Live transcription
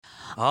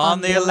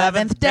On the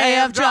 11th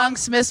day of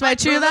Drunksmiths, my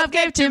true love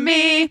gave to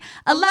me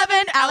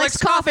 11 Alex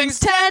Coffings,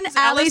 10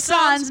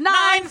 Alisons,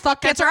 9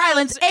 Fuck Cancer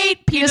Islands,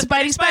 8 penis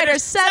biting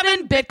spiders,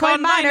 7 Bitcoin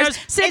miners,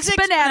 6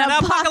 banana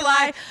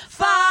apocalypse,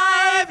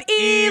 5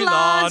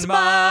 Elon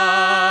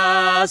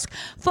Musk,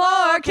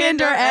 4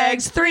 Kinder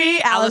eggs,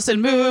 3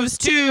 Allison moves,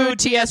 2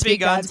 TSV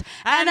guns,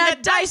 and a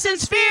Dyson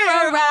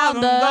sphere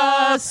around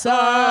the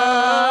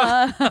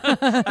sun.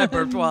 I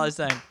burped while I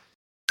sang.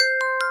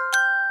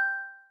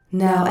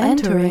 Now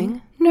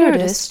entering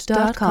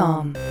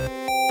Nerdist.com.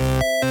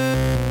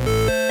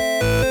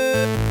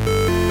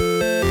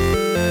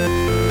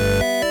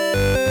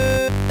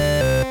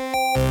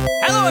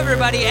 Hello,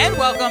 everybody, and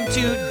welcome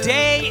to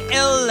day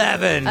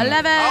 11. Oh,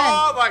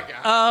 my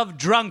God. Of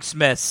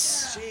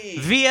Drunksmiths. Jeez.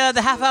 Via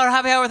the half hour,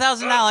 happy hour,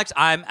 1,000 Alex.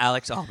 I'm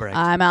Alex Albrecht.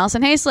 I'm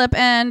Allison Hayslip,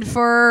 and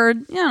for,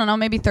 I don't know,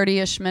 maybe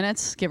 30-ish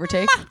minutes, give or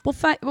take,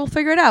 we'll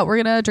figure it out.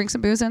 We're going to drink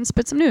some booze and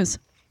spit some news.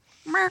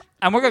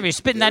 And we're going to be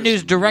spitting that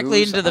news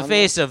directly into the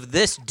face of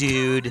this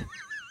dude,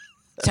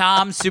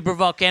 Tom Super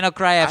Volcano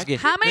Krajewski.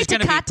 How many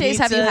Tecates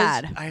have you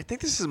had? I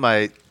think this is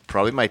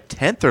probably my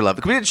 10th or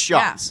 11th. We did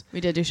shots. Yeah, we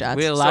did do shots.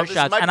 We had a lot of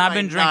shots, and I've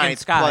been drinking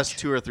scotch. Plus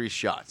 2 or 3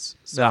 shots.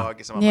 So Yeah. I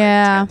guess I'm on my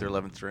 10th or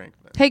 11th drink.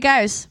 But. Hey,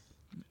 guys.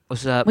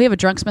 What's up? We have a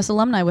Drunksmiths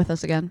alumni with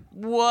us again.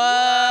 What?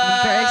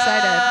 I'm very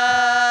excited.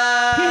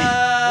 There's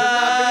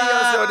not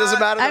video, so it doesn't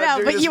matter. I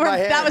know,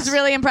 but that was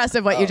really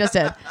impressive what you just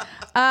did.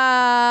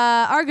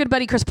 Our good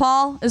buddy Chris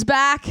Paul is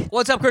back.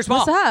 What's up, Chris Paul?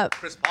 What's up?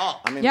 Chris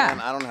Paul. I mean, Yeah. man,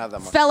 I don't have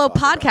that much. Fellow to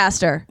talk about.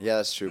 podcaster. Yeah,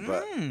 that's true.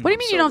 But What do you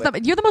mean you don't have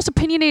that? You're the most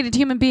opinionated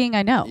human being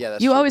I know. Yeah,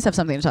 that's you true. always have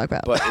something to talk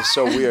about. But it's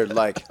so weird.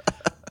 Like,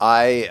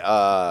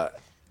 I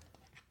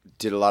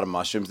did a lot of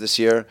mushrooms this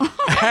year.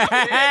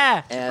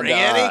 And,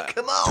 Brianni,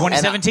 come on.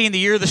 2017, the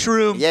year of the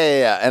shroom.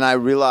 Yeah. And I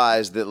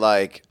realized that,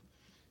 like,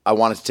 I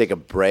wanted to take a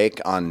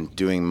break on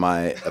doing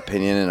my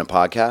opinion in a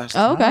podcast.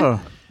 Oh, okay.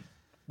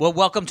 Well,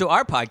 welcome to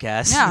our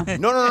podcast. Yeah.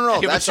 No.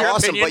 Give That's us your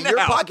awesome. opinion But your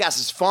now. podcast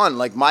is fun.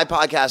 Like, my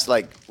podcast,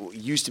 like,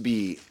 used to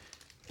be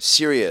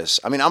serious.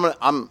 I mean, I'm gonna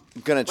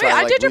try. Wait, to, I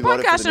like, did your reload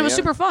podcast for and it was the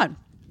super new year. fun.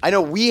 I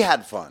know we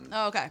had fun.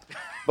 Oh, okay.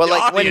 But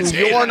like when audience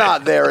hated you're it.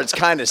 not there, it's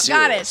kind of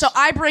serious. Got it. So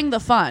I bring the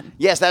fun.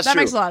 Yes, that's that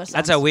true. makes a lot of sense.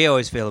 That's how we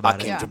always feel I about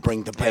came it. to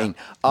bring the pain.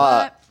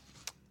 But-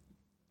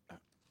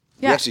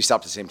 We yeah. actually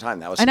stopped at the same time.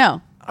 That was I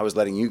know. I was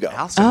letting you go.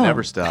 Allison Oh.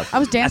 never stopped. I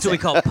was That's dancing. what we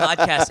call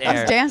podcast I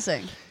was air.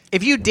 dancing.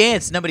 If you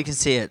dance, nobody can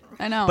see it.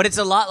 I know. But it's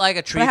a lot like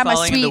a tree I have my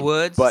falling in the sweet-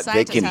 woods. But they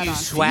Scientist can hat on.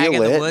 Swag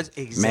feel in the it, woods.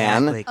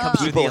 Exactly. man. Comes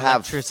through People the have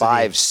electricity.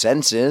 5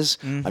 senses.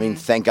 I mean,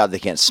 thank God they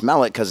can't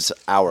smell it because it's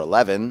hour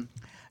 11.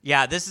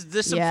 Yeah, there's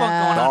some Yeah.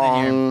 funk going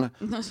on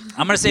in here.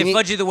 I'm going to say You need-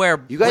 Fudgy the Whale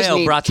You guys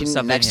need brought some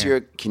stuff next in here.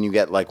 year. Can you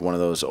get like one of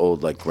those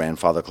old like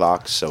grandfather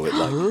clocks? So it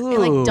like It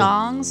like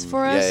dongs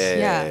for us.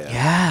 Yeah.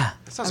 Yeah.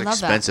 That sounds I love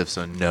that. expensive,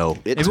 so no.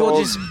 it Maybe we'll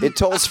tolls. It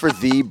tolls for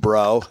thee,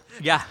 bro.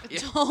 Yeah.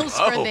 Tolls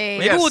for the.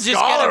 Maybe Yeah, we'll just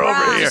scholar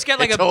over here. get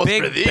like It a tolls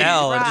big for thee.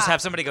 bell and Right. just have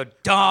somebody go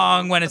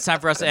dong when it's time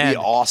for us to That'd end.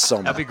 be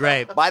awesome. That'd be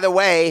great. By the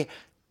way,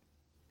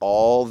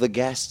 all the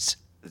guests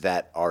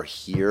that are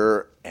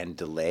here and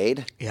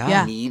delayed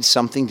Yeah. need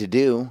something to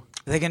do.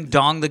 They can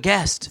dong the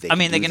guest. They I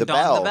mean, can they do can the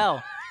dong the bell.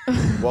 bell.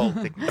 Well,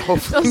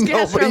 hopefully Those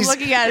guests are nobody's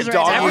looking at us right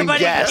now. dogging Everybody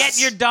guests.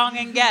 get your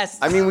donging guests.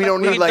 I mean, we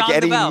don't need can like dong the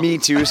any bell. Me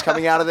Too's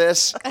coming out of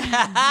this.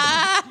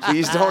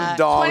 Please don't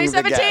dong the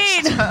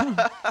 2017.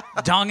 guest.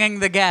 Donging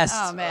the guest.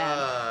 Oh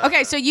man.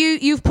 Okay, so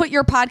you've put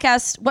your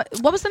podcast. What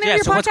was the name Yeah, of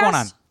your so podcast? what's going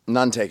on?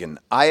 None taken.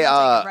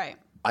 Right.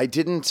 I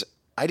didn't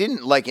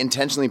like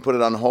intentionally put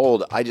it on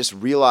hold. I just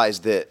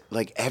realized that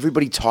like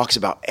everybody talks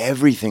about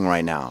everything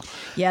right now.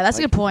 Yeah, that's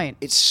a good point.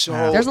 It's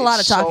so There's a lot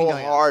it's of talking so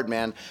going on. hard,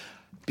 man.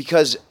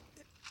 Because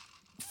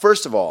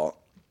first of all,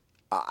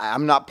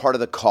 I'm not part of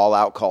the call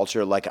out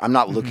culture. Like I'm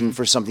not looking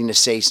for something to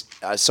say,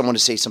 someone to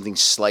say something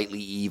slightly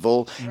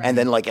evil and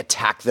then like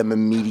attack them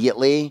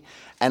immediately.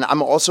 And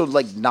I'm also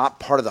like not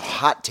part of the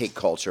hot take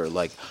culture.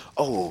 Like,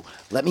 oh,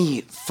 let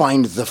me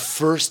find the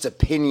first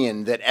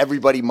opinion that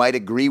everybody might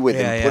agree with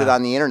and put it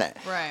on the internet.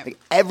 Right. Like,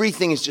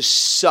 everything is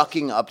just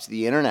sucking up to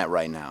the internet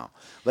right now.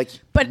 Like,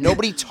 But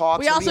nobody talks.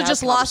 We nobody also has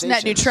just lost net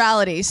conversations.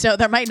 neutrality, so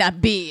there might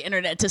not be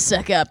internet to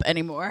suck up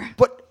anymore.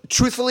 But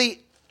truthfully,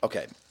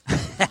 okay, you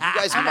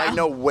guys might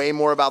know way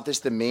more about this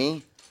than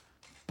me,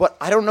 but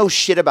I don't know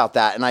shit about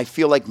that, and I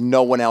feel like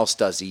no one else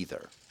does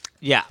either.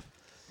 Yeah.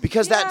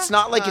 Because that's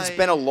not like it's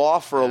been a law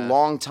for a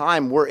long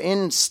time. We're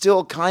in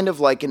still kind of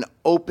like an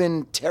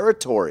open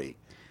territory.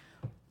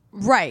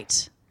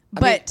 Right. I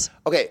But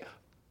mean, okay,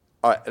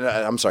 all right,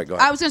 I'm sorry, go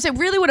ahead. I was going to say,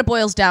 really what it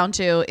boils down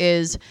to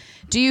is,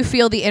 do you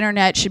feel the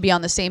internet should be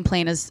on the same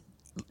plane as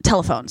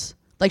telephones?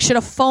 Like, should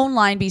a phone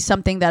line be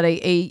something that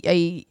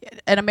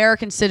an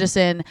American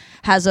citizen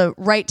has a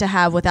right to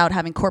have without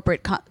having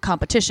corporate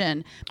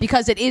competition,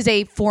 because it is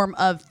a form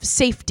of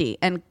safety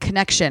and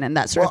connection and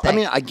that sort of thing? I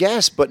mean, I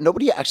guess, but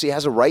nobody actually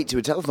has a right to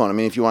a telephone. I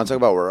mean, if you want to talk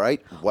about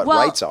what Well,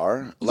 rights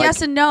are. Like,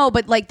 yes and no,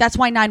 but like that's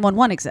why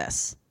 911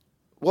 exists.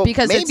 well,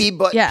 because maybe, it's-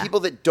 but yeah.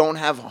 people that don't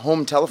have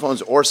home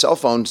telephones or cell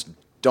phones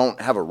don't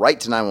have a right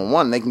to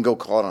 911. They can go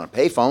call it on a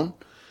payphone.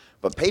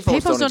 but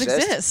payphones don't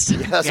exist. Yeah,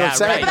 that's what I'm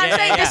saying. But I'm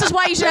saying this is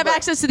why you should have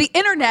access to the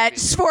internet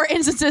for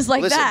instances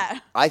like Listen,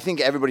 that. I think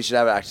everybody should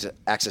have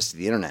access to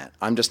the internet.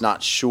 I'm just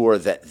not sure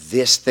that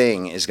this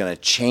thing is going to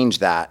change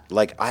that.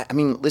 Like, I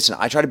mean, listen,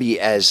 I try to be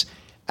as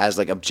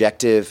like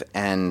objective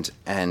and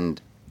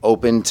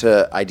open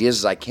to ideas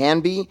as I can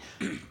be.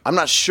 I'm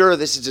not sure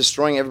this is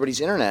destroying everybody's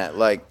internet.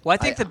 Like, well, I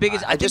think the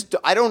biggest.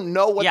 I don't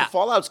know what the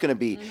fallout's going to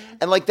be,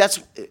 and like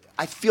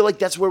I feel like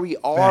that's where we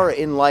are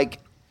in like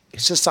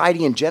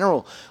society in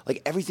general.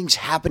 Like everything's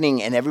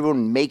happening, and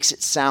everyone makes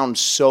it sound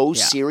so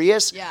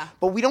serious. Yeah.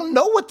 But we don't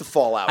know what the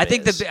fallout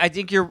is. I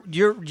think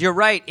you're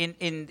right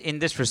in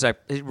this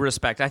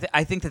respect.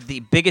 I think that the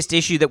biggest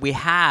issue that we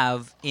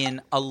have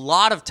in a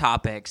lot of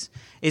topics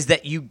is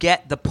that you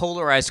get the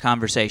polarized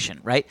conversation,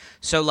 right?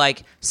 So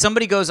like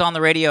somebody goes on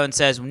the radio and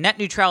says net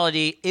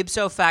neutrality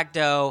ipso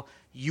facto,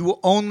 you will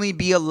only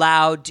be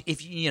allowed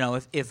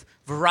if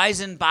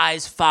Verizon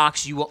buys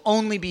Fox, you will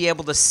only be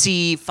able to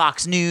see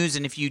Fox News,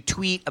 and if you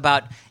tweet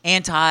about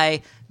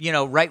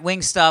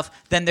right-wing stuff,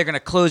 then they're going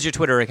to close your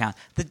Twitter account.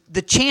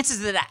 The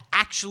chances that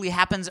actually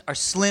happens are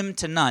slim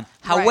to none.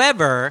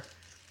 However,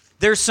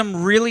 there's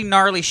some really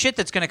gnarly shit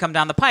that's going to come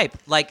down the pipe.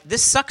 Like,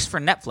 this sucks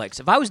for Netflix.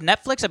 If I was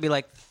Netflix, I'd be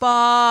like,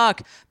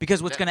 fuck.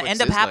 Because what's going to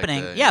end up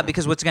happening,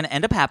 because what's going to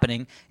end up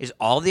happening is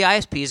all the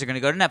ISPs are going to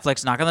go to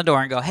Netflix, knock on the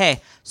door, and go,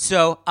 hey,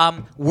 so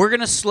we're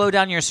going to slow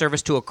down your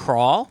service to a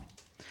crawl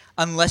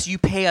unless you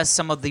pay us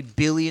some of the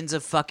billions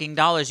of fucking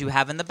dollars you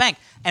have in the bank.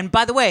 And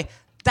by the way,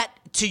 that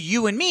to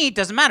you and me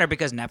doesn't matter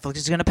because Netflix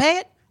is going to pay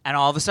it. And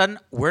all of a sudden,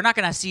 we're not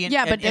going to see it.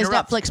 Yeah, but does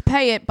Netflix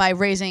pay it by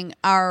raising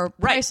our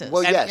prices?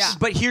 Well, yes.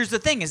 But here's the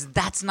thing: is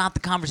that's not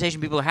the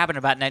conversation people are having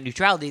about net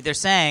neutrality. They're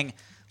saying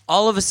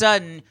all of a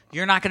sudden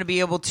you're not going to be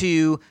able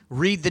to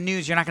read the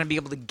news. You're not going to be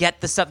able to get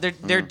the stuff.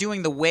 They're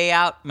doing the way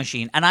out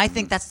machine, and I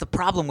think that's the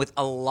problem with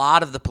a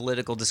lot of the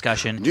political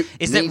discussion.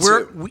 Is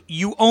that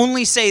you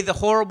only say the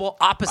horrible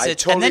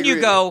opposites, and then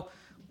you go,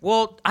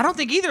 well, I don't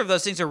think either of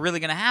those things are really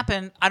going to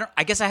happen.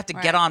 I guess I have to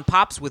get on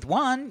pops with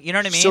one. You know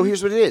what I mean? So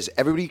here's what it is.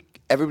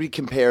 Everybody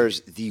compares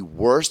the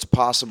worst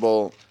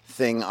possible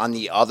thing on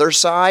the other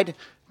side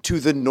to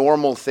the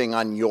normal thing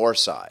on your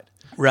side.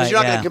 Right. You're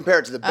not going to compare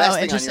it to the best thing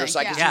on interesting. your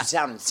side because you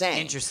sound insane.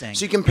 Interesting.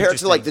 So you compare it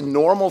to like the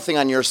normal thing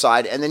on your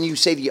side, and then you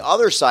say the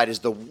other side is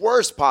the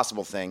worst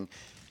possible thing,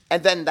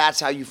 and then that's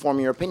how you form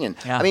your opinion.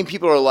 Yeah. I mean,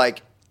 people are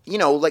like,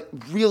 like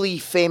really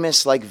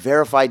famous, like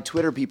verified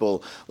Twitter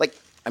people, like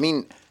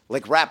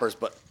rappers,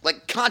 but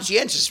like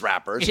conscientious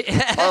rappers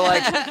are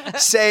like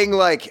saying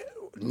like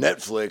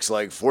Netflix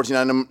like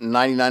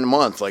 $14.99 a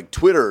month, like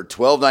Twitter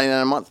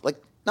 $12.99 a month.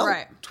 Like no,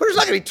 Twitter's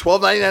not going to be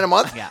 $12.99 a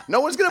month. Yeah. No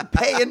one's going to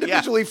pay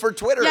individually for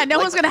Twitter. Yeah, no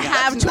one's going to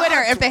have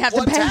Twitter if they have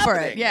to pay for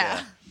it.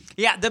 Yeah.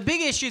 Yeah, the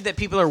big issue that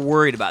people are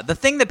worried about, the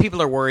thing that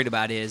people are worried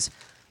about is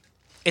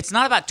it's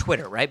not about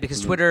Twitter, right?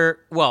 Because Twitter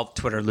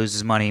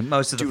loses money.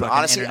 Most of the fucking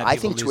honestly, internet I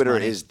people think lose Twitter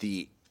money.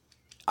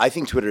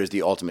 is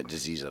the ultimate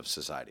disease of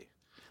society.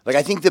 Like,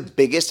 I think the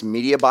biggest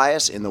media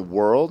bias in the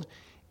world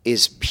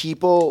is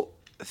people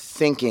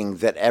thinking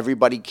that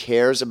everybody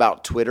cares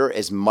about Twitter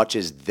as much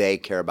as they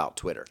care about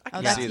Twitter.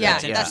 That's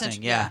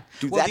interesting. Yeah.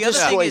 Dude, Well, that the other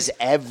thing destroys is,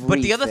 everything.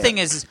 But the other thing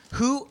is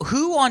who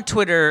on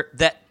Twitter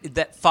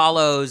that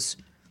follows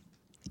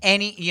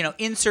any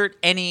insert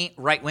any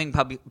right wing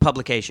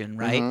publication,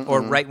 right,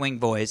 or right wing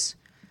voice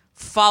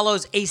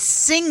follows a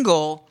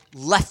single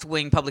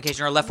left-wing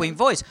publication or left-wing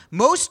voice.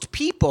 Most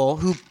people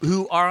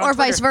who are on or Twitter,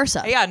 vice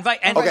versa. Yeah, and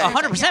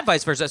 100%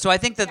 vice versa. So I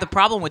think that the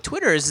problem with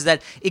Twitter is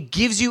that it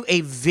gives you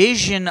a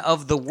vision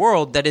of the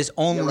world that is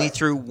only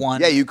through one.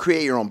 Yeah, you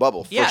create your own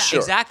bubble, for sure.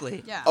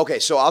 Exactly. Yeah. Okay,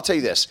 so I'll tell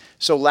you this.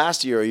 So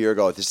last year, a year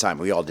ago at this time,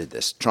 we all did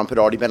this. Trump had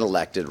already been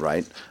elected,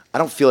 right? I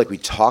don't feel like we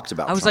talked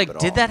about I was Trump like,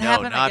 at did all. that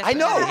happen? not- I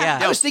know. Yeah.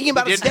 I was thinking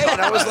about it today, and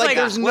I was like,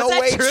 "There's no was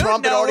that way true?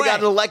 Trump had No already way.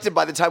 gotten elected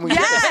by the time we did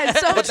this." Yeah, it's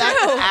so but that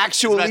true.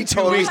 actually About 2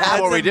 totally weeks before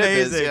happened. we did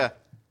this. amazing. Yeah.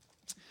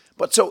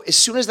 But so as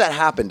soon as that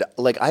happened,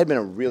 like I had been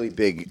a really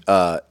big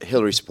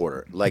Hillary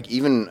supporter. Like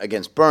even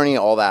against Bernie,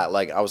 all that.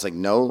 Like I was like,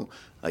 no,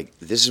 like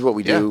this is what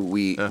we do.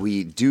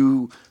 We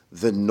do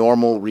the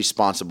normal,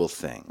 responsible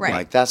thing. Right.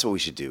 Like that's what we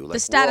should do.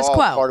 Like, status we're all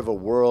quo. part of a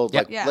world.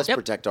 Yep. Like Yeah. let's Yep.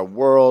 protect our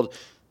world.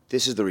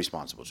 This is the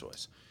responsible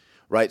choice,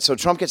 right? So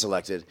Trump gets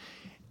elected,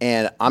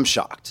 and I'm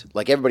shocked,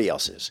 like everybody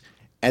else is.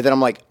 And then I'm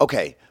like,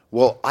 okay,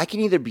 well, I can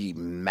either be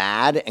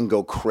mad and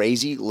go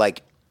crazy,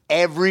 like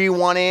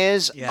everyone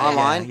is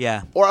online,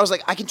 yeah. or I was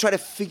like, I can try to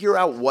figure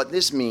out what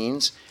this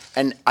means,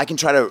 and I can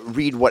try to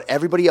read what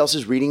everybody else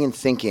is reading and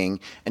thinking,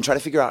 and try to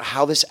figure out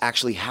how this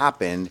actually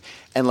happened,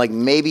 and like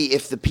maybe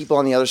if the people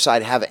on the other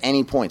side have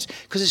any points,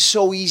 because it's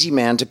so easy,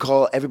 man, to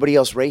call everybody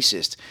else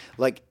racist.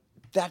 Like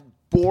that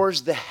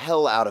bores the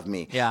hell out of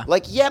me. Yeah.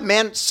 Like, yeah,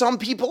 man, some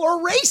people are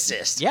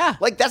racist. Yeah.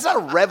 Like that's not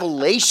a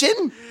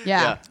revelation.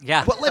 Yeah.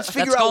 Yeah. But let's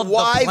figure That's out called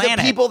why the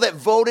planet. people that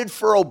voted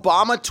for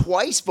Obama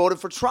twice voted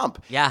for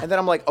Trump. Yeah. And then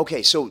I'm like,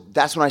 okay, so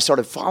that's when I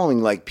started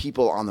following like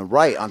people on the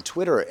right on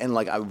Twitter, and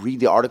like I read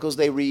the articles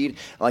they read,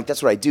 and like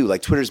that's what I do.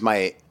 Like Twitter's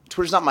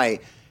not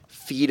my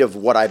feed of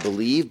what I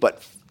believe,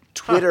 but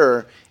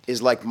Twitter is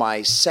like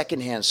my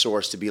secondhand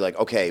source to be like,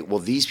 okay, well,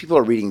 these people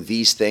are reading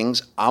these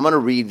things. I'm going to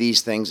read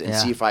these things and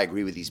see if I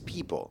agree with these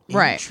people.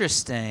 Right.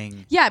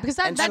 Interesting. Yeah, because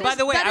that And is, By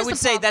the way, that I is would the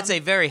say that's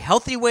problem. a very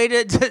healthy way to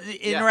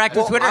interact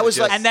Well, with Twitter, I was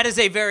like- and that is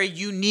a very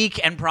unique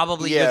and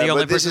probably you're Yeah, the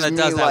only but this person is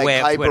that does me that like way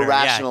of Twitter.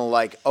 hyper-rational,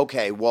 like,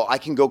 okay, well, I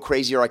can go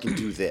crazy or I can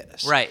do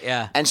this. Right,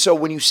 yeah. And so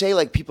when you say,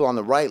 like, people on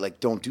the right, like,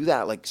 don't do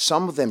that, like,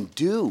 some of them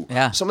do.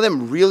 Yeah. Some of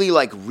them really,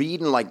 like, read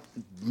and, like,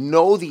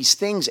 know these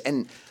things.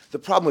 And the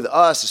problem with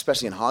us,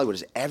 especially in Hollywood,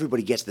 is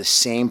everybody gets the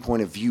same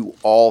point of view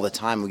all the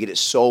time. We get it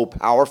so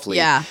powerfully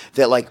Yeah.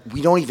 that, like,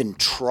 we don't even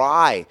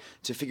try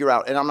to figure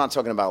out. And I'm not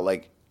talking about,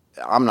 like,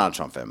 I'm not a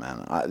Trump fan,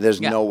 man.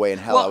 There's no way in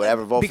hell I would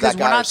ever vote for because that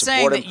guy we're or not saying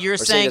support him that you're or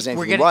say he saying does we're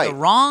anything getting right. the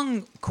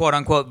wrong quote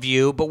unquote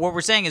view, but what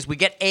we're saying is we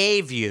get a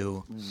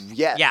view.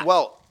 Yeah.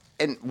 Well,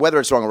 and whether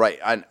it's wrong or right,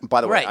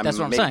 by the way, Right, I that's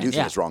what I'm maybe saying, do think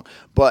yeah. it's wrong.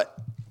 But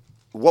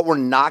what we're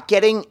not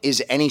getting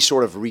is any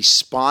sort of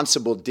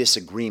responsible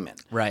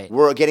disagreement. Right.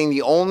 We're getting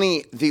the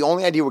only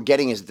idea we're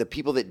getting is that the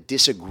people that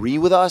disagree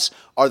with us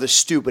are the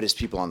stupidest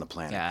people on the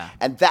planet. Yeah.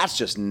 And that's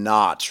just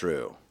not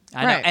true.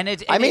 I know, Right. and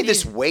it I made it this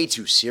is- way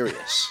too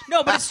serious.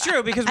 No, but it's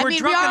true because I we're mean,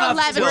 drunk we are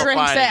enough. 11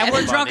 drinks in. And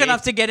we're drunk Funny.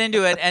 enough to get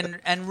into it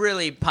and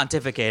really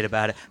pontificate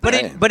about it. But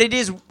Right. but it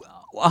is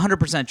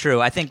 100% true.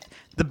 I think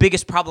the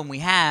biggest problem we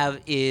have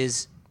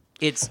is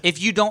it's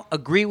if you don't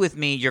agree with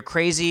me, you're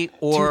crazy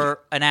or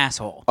an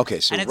asshole. Okay,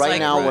 so And it's right like,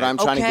 now what I'm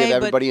trying to okay, give but-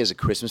 everybody is a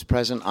Christmas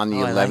present on the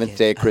Oh, I like 11th it.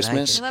 day of I like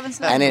Christmas. it.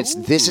 11th And night. it's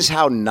this is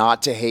how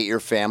not to hate your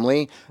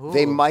family.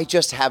 They might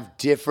just have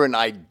different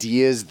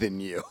ideas than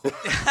you.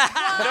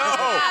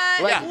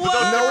 Like,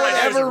 no one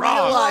ever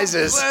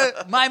realizes.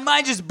 My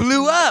mind just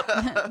blew up.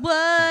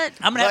 What?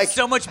 I'm gonna Like, have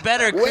so much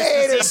better Christmas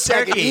Wait a Eve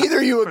second. turkey.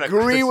 Either you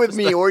agree with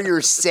me or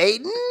you're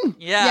Satan.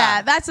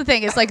 Yeah, that's the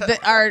thing. It's like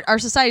our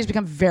society's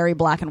become very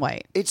black and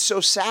white. It's so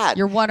sad.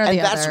 You're one or and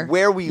the that's other.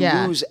 where we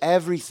Yeah. lose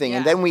everything.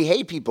 And Yeah. then we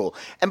hate people.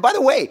 And by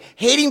the way,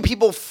 hating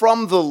people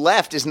from the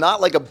left is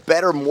not like a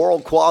better moral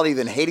quality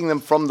than hating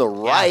them from the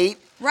right.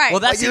 Right. Well,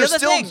 that's Like, the you're other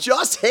still thing.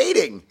 just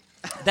hating.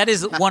 That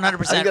is I think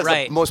 100% that's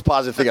right. the most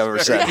positive thing I've ever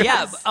said.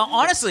 Yeah,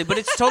 honestly, but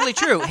it's totally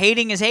true.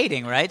 Hating is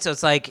hating, right? So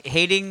it's like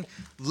hating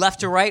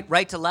left to right,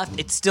 right to left.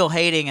 It's still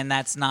hating, and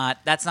that's not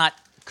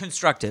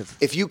constructive.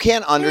 If you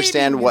can't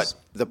understand what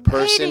the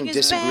person hating is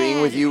disagreeing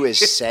bad. with you is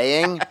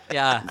saying,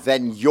 Yeah.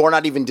 then you're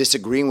not even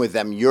disagreeing with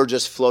them. You're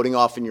just floating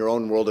off in your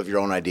own world of your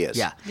own ideas.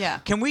 Yeah. Yeah.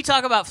 Can we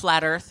talk about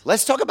flat Earth?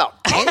 Let's talk about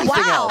anything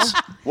Wow. else.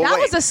 Well, that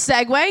wait. was a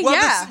segue. Well,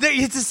 yeah.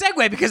 it's a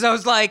segue because I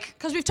was like,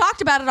 Because we've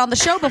talked about it on the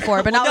show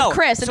before, but not no. with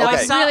Chris. And So it I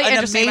was saw really an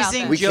interesting about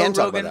amazing that. We Joe can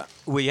talk about Rogan. that.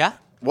 Well, yeah.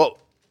 Well,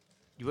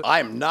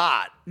 I'm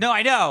not. No,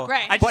 I know.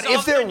 Right. I just But all of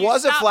if there sudden you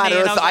was a stopped flat me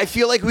and Earth, was like, I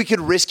feel like we could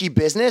risky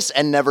business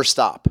and never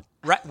stop.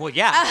 right. Well,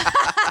 yeah.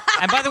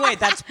 And by the way,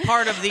 that's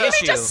part of the Can issue.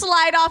 we just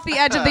slide off the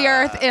edge of the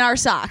earth in our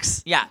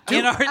socks? Yeah,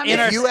 in our If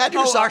our, you had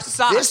your our socks,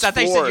 socks. this I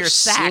thought you said floor your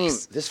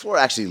sacks. this floor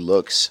actually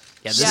looks.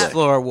 Yeah, this sick.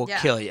 floor will Yeah.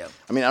 kill you.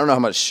 I mean, I don't know how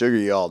much sugar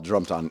y'all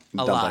dumped on. A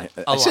dumped lot. on-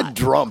 A I said lot.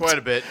 drumped. Quite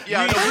a bit.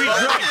 Yeah, no,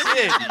 we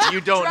did.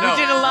 You don't know.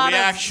 We did a lot We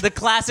of actually- the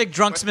classic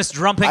Drunksmith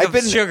drumping I've of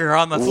been sugar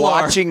on the floor.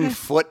 watching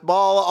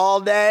football all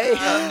day.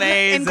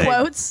 Amazing. In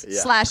quotes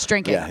 /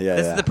 drinking. Yeah.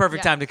 This is the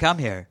perfect time to come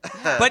here.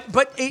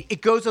 But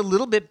it goes a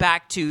little bit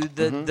back to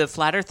the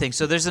flat Earth thing.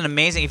 So there's an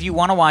amazing, if you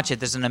want to watch it,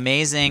 there's an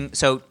amazing,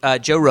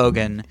 Joe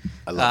Rogan.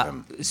 I love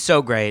him.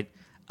 So great.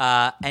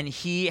 And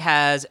he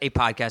has a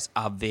podcast,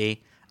 Obvi.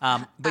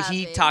 But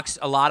he Obvi. talks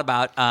a lot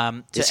about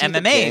to Is he the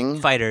MMA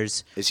king?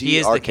 fighters. Is he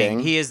is our the king. king?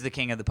 He is the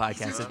king of the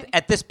podcast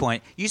at this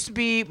point. Used to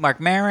be Mark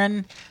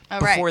Maron. Oh,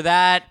 right. Before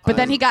that, But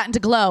then he got into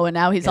Glow, and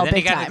now he's all then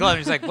he big got time. the glove. And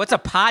he's like, "What's a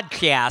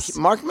podcast?"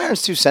 Mark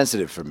Maron's too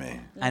sensitive for me.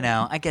 I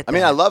know. I get. I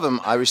mean, that. I love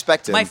him. I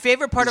respect him. My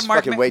favorite part He's of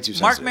Mark fucking way too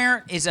Mark sensitive.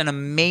 Maron is an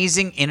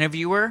amazing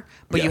interviewer,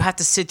 but Yeah. you have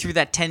to sit through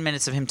that 10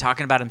 minutes of him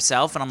talking about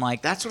himself, and I'm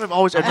like, That's what I've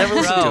never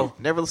listened to. Bro. Him.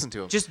 Never listened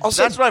to him. just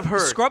that's what I've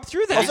heard. Scrub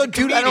through that. Also,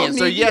 dude, I don't comedian, need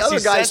so yes, the other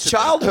he's guy's sensitive.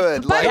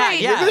 childhood. By Like, the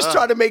way, you're yeah. just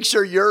trying to make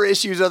sure your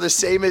issues are the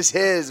same as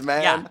his,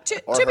 man. Yeah.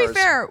 Or To be hers.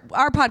 fair,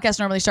 our podcast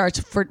normally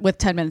starts with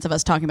 10 minutes of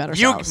us talking about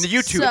ourselves.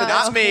 You two, So-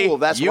 not me. Cool.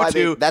 That's you why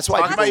two. that's why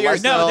Talk people about like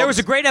yourself. No, there was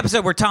a great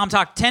episode where Tom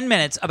talked 10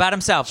 minutes about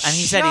himself, and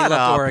he said he Shut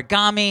loved up.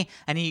 origami,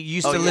 and he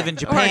used to Oh, live yeah. in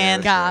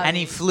Japan, Origami. and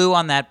he flew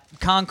on that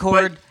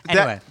Concorde.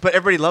 Anyway, but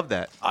everybody loved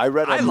that. I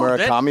read a I loved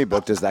it. Murakami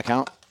book. Does that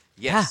count?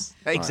 Yes.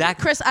 yeah,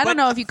 exactly. Chris, I don't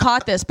know if you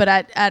caught this, but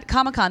at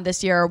Comic-Con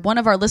this year, one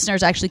of our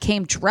listeners actually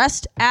came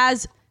dressed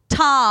as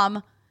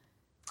Tom,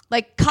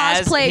 like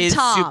As cosplayed his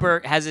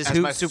Tom. has his As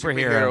hoop my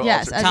superhero.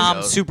 Yes, alter as Tom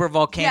ego. Super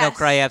Volcano Yes.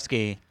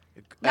 Krajewski.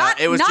 Not-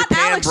 it was not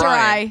Japan Alex or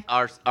Brian,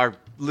 I. our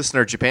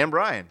listener Japan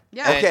Brian.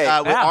 Yeah. And, Okay.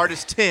 with Yeah.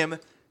 artist Tim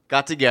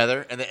got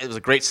together, and it was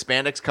a great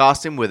spandex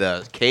costume with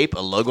a cape, a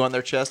logo on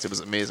their chest. It was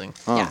amazing.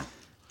 Yeah.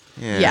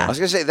 Yeah. Yeah. I was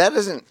gonna say that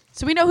doesn't.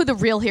 So we know who the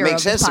real hero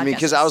Makes of this sense to me podcast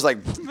because is. I was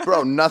like,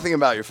 bro, nothing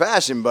about your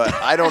fashion, but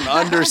I don't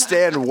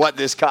understand what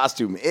this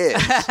costume is.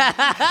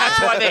 That's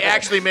why they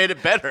actually made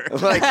it better.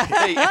 Like,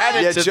 they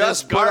added you to just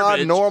this put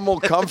garbage. on normal,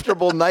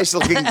 comfortable,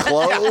 nice-looking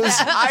clothes.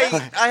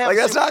 I have Like,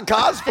 that's some- not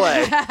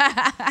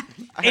cosplay.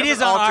 It is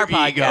an on our alter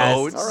ego.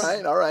 podcast.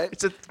 It's- All right.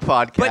 It's a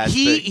podcast. But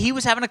he thing. he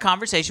was having a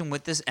conversation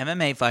with this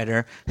MMA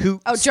fighter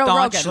who Joe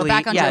Rogan. We're staunchly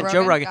back on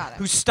Joe Rogan? Got it.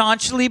 who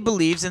staunchly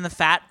believes in the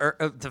fat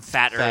Earth,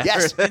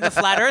 Yes. in the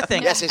flat Earth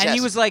thing. Yes. And he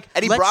was like,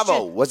 Eddie let's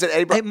Bravo. ju- Was it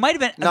Eddie Bravo? It might have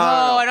been. No,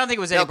 I don't think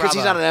it was Eddie No, because Bravo.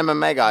 he's not an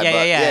MMA guy. Yeah,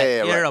 but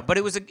yeah. right. No. But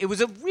it was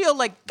a real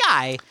like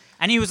guy,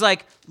 and he was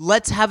like,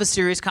 "Let's have a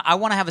serious. I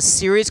want to have a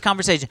serious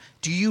conversation.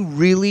 Do you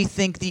really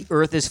think the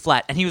Earth is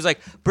flat?" And he was like,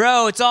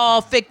 "Bro, it's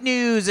all fake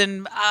news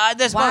and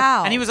this."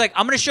 Wow. And he was like,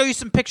 "I'm going to show you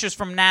some pictures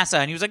from NASA."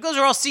 And he was like, "Those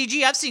are all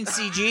CG. I've seen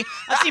CG.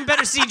 I've seen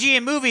better CG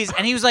in movies."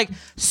 And he was like,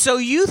 "So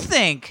you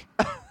think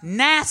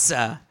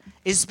NASA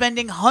is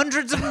spending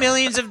hundreds of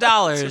millions of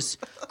dollars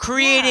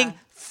creating?"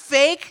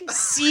 Fake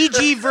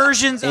CG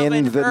versions of In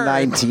an the Earth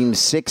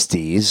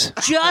 1960s.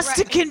 just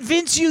to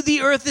convince you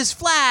the Earth is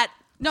flat.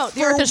 No,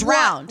 the For Earth is what?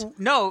 round.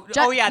 No. Ju-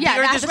 Oh yeah, the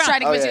Earth NASA's is round. trying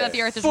to convince Oh, you yeah. that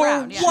the Earth is For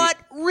round. Yeah. what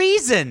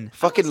reason?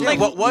 Fucking Like,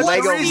 what was the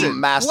Lego reason?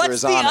 Master What's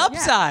is the on it.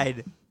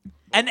 upside?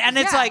 And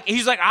it's Yeah. like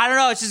he's like, I don't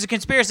know, it's just a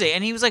conspiracy.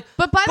 And he was like,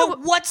 But by the way-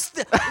 what's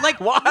the like?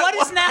 what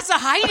is NASA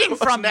hiding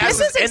from? NASA's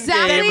This is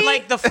exactly- That,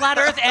 like the flat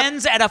Earth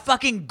ends at a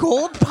fucking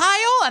gold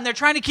pile, and they're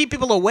trying to keep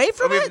people away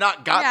from But it. we've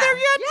not got Yeah. there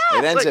yet. Yeah.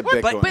 It ends at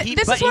Like, Bitcoin. But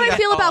this is what I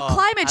feel about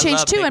climate change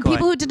love too, and Bitcoin.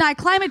 people who deny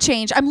climate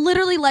change. I'm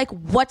literally like,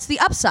 what's the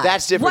upside?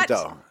 That's different, What-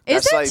 though.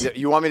 Is That's it? Like,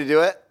 you want me to do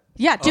it?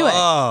 Yeah, do it.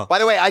 By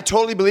the way, I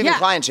totally believe in Yeah.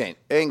 climate change.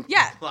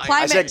 Yeah, I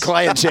climate. said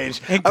client change.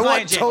 I want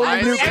client change.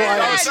 totally new I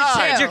clients. believe in that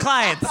Change too. your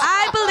clients.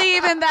 I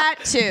believe in that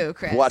too,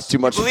 Chris. Watch too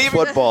much believe in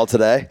that? football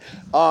today.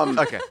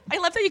 Okay. I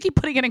love that you keep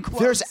putting it in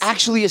quotes. There's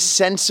actually a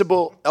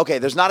sensible. Okay,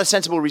 there's not a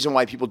sensible reason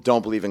why people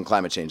don't believe in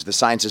climate change. The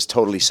science is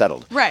totally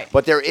settled. Right.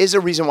 But there is a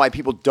reason why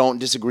people don't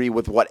disagree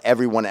with what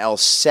everyone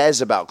else says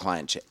about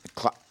climate change.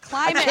 climate.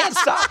 I can't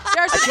stop.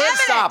 There's I an can't evidence.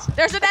 stop.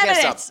 There's an I can't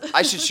evidence. stop.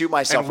 I should shoot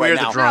myself And we're right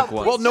the now. drunk No,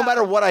 ones. Well, no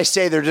matter what I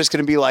say, they're just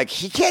going to be like,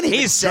 he can't even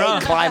He's say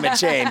drunk. climate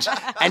change.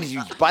 And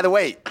you, by the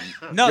way,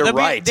 No, you're they'll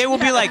right. they will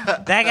be like,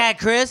 that guy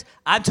Chris,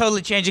 I'm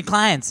totally changing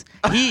clients.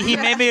 He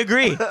made me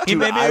agree. He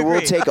made me I agree.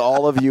 will take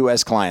all of you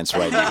as clients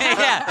right now.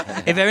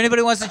 Yeah. If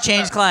anybody wants to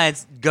change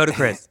clients, go to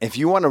Chris. If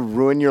you want to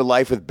ruin your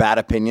life with bad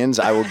opinions,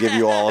 I will give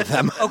you all of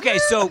them. Okay,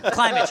 so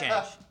climate change.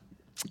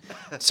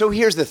 So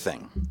here's the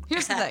thing.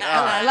 Here's the thing.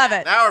 I love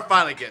it. Now we're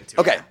finally getting to it.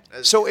 Okay,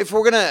 so if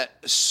we're gonna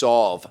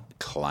solve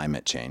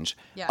climate change,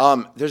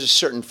 Yeah. there's a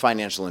certain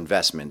financial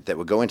investment that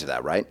would go into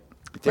that, right?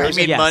 You There's-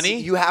 mean Yes. money?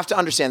 You have to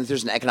understand that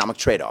there's an economic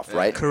trade-off,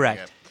 right?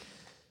 Correct.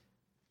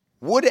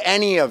 Would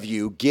any of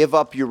you give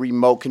up your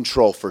remote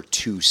control for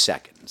 2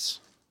 seconds?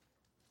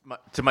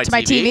 To my To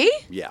my TV?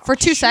 Yeah. For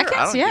 2 Sure, seconds?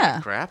 I don't give Yeah.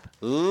 a crap.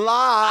 Lies.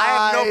 I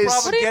have no What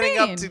problem do you getting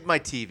mean? up to my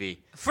TV.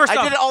 First I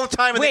off, did it all the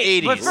time in wait, the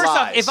 80s. But first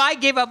off, Lies. if I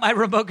gave up my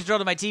remote control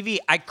to my TV,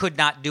 I could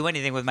not do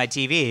anything with my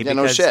TV. Yeah,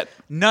 no because shit.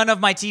 None of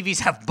my TVs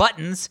have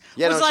buttons.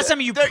 Yeah, When's no the last shit.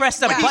 time you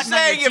pressed a But he's button on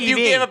saying your TV? if you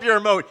gave up your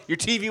remote, your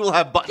TV will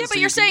have buttons. Yeah, but so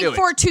you're you can saying do it.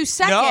 for 2 no,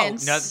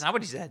 seconds. that's not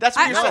what he said. That's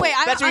what I- you're no, saying. wait,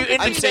 That's what I'm you're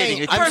confused.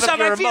 indicating. If you First give off, up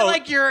your I feel remote-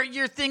 like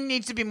your thing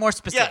needs to be more Yeah,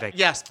 specific.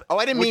 yes. Oh,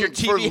 I didn't Would mean your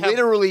for TV have-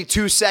 literally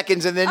 2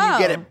 seconds and then you Oh.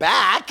 get it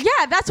back.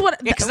 Yeah, that's what.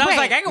 Yeah, because I was wait.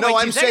 like, I can No, wait 2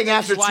 I'm seconds saying and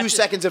after just 2 watch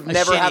seconds of a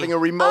never shitty- having a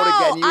remote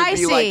again, you'd I be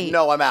see. like,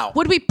 no, I'm out.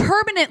 Would we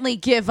permanently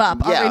give up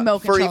Yeah, our remote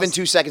for controls? even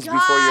 2 seconds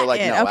before you're like,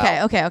 Got no,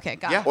 it. Okay, out. okay,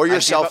 got Yeah. it. Or your I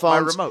gave cell up my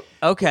phones. remote.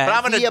 Okay. But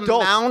I'm an The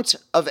adult. amount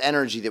of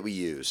energy that we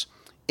use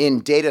in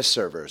data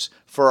servers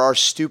for our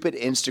stupid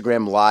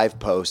Instagram live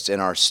posts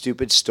and our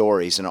stupid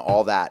stories and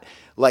all that,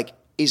 like,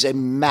 is a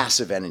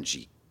massive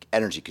energy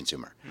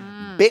consumer.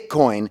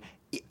 Bitcoin.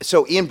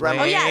 So Ian Bremmer,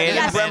 Oh, yeah, Wait,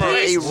 yes, Ian Bremmer,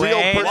 please. a real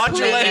Wait. person. Watch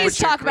your language Please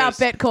here, talk about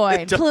Chris.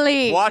 Bitcoin.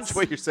 Please. Watch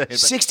what you're saying.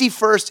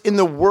 61st in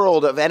the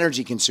world of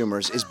energy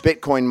consumers is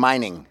Bitcoin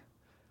mining.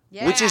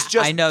 Yeah. Which is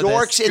just I know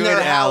dorks this. in their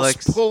Good, house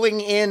Alex. pulling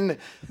in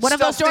One of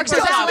stuff those dorks that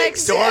is doesn't Alex.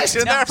 exist, Dorks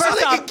in there. so First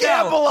they off, can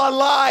gamble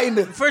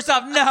online. First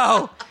off,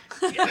 no.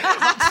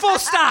 Full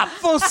stop.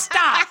 Full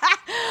stop.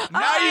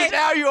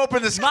 Now you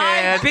open this My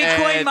can.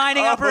 Bitcoin and-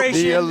 mining oh,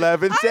 operation. The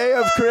 11th day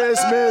of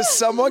Christmas,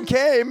 someone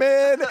came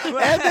in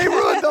and they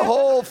ruined the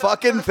whole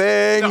fucking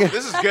thing. No,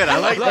 this is good. I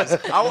like this.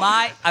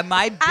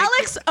 My big-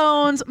 Alex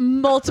owns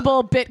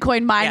multiple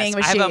Bitcoin mining Yes,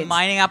 machines. I have a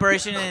mining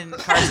operation in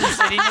Carson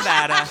City,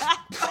 Nevada.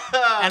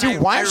 And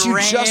Dude, why aren't you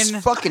ran- just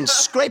fucking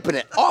scraping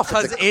it off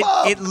at Because the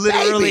club, it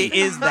literally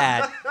baby? is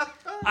that.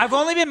 I've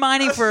only been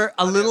mining for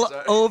a little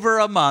over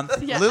a month.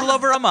 A little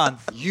over a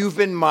month, You've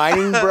been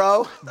mining,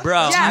 bro?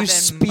 bro. Yeah. I've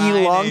You been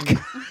spelunk? mining.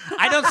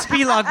 I don't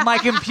spelunk. My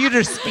computer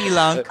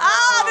spelunk.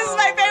 Oh, this is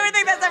my favorite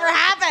thing that's ever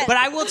happened. But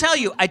I will tell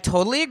you, I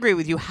totally agree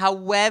with you.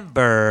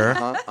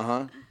 However,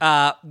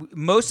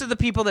 most of the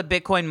people that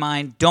Bitcoin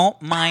mine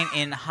don't mine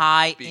in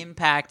high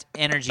impact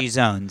energy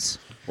zones.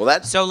 Well,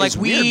 that's So like it's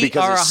weird we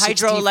because are a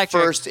it's hydroelectric.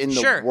 61st in the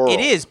sure, world. it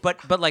is, but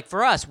like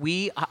for us,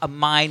 we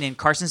mine in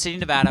Carson City,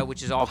 Nevada,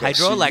 which is all Okay,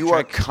 hydroelectric. so you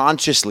are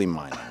consciously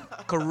mining.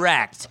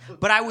 Correct.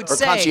 But I would Or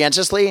say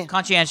conscientiously?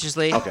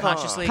 consciously. Well,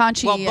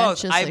 both.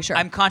 Sure.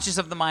 I'm conscious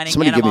of the mining,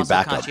 Somebody and give I'm me also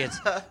backup. conscious.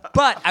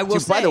 But I will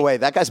Dude, say, by the way,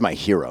 that guy's my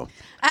hero.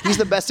 He's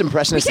the best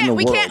impressionist in the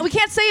we world.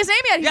 can't say his name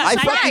yet. He's Yeah, I a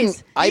fucking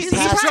surprise. I He's a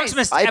passed,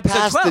 surprise. I Episode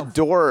passed the 12.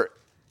 door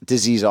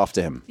disease off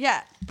to him.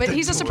 Yeah, but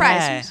he's a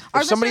surprise. Yeah.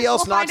 Our If somebody listeners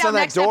else will find knocks out on that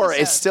next door,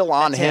 episode. it's still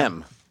on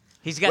him.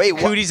 he's got Wait, the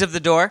what? cooties of the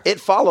door. It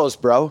follows,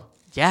 bro.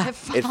 Yeah.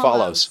 It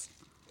follows.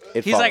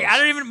 It He's follows. like, I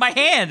don't even, my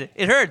hand,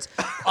 it hurts.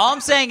 All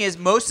I'm saying is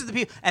most of the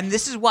people, and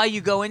this is why you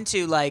go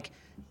into like,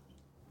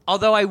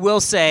 although I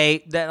will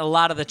say that a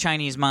lot of the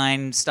Chinese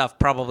mine stuff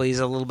probably is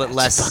a little bit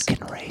less.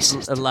 fucking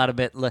racist. A lot of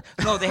it.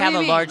 No, they have do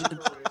a you large. mean?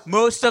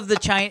 Most of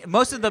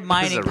the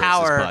mining a racist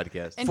power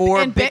podcast.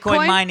 for In Bitcoin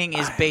Bitcoin? mining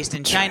is based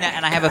in China,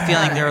 and I have a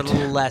feeling they're a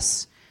little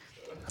less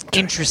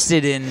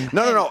interested in.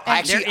 No. and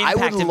Actually, their I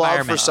would impact love for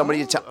environment.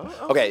 somebody to tell.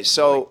 Okay,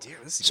 so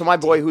my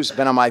boy who's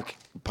been on my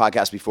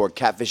podcast before,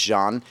 Catfish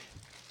Jean,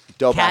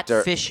 dope actor.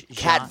 Catfish Jean?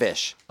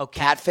 Catfish. Oh,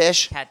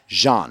 Catfish Cat-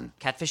 Jean.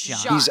 Catfish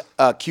John. He's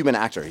a Cuban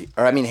actor,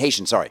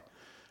 Haitian. Sorry.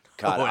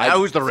 God, Oh, now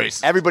who's the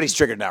racist? Everybody's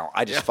triggered now.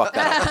 I just fucked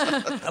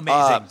that up.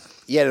 Amazing.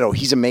 Yeah, no,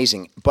 he's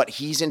amazing, but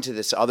he's into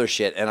this other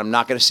shit, and I'm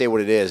not going to say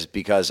what it is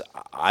because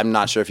I'm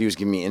not sure if he was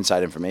giving me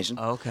inside information.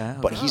 Okay.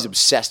 But he's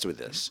obsessed with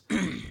this.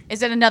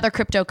 Is it another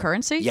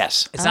cryptocurrency?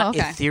 Yes. It's not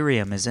okay.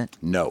 Ethereum, is it?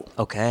 No.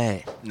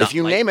 Okay. If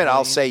you name it,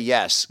 I'll say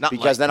yes Not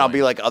because then I'll be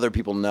Litecoin. like other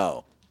people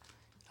know.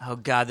 Oh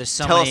God, there's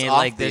so Tell us many off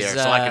like the this.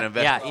 air so I can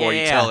invest before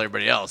you tell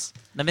everybody else.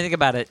 Let me think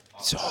about it.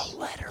 It's all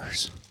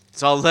letters.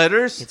 It's all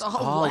letters? It's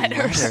all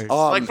letters.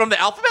 like from the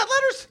alphabet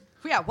letters?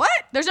 Yeah, what?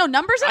 There's no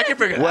numbers in I it? can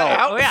figure that Well,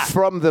 out. Oh, yeah.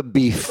 from the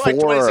before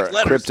 26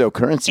 letters.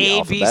 cryptocurrency A B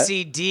alphabet,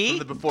 C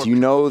D Before do you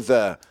know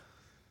the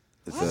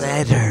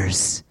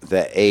letters.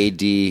 A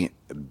D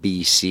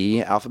B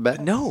C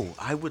alphabet? No,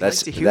 I would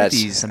That's like to hear that's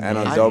these.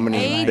 Anno I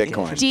Domini like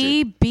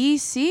Bitcoin.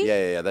 ADBC?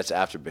 Yeah. That's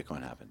after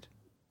Bitcoin happened.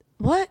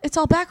 What? It's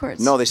all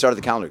backwards. No, they started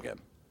the calendar again.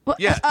 What?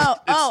 Yeah, it's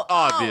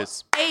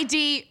obvious.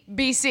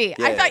 ADBC.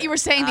 Yeah, I thought you were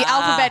saying the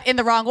alphabet in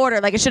the wrong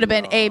order. Like it should have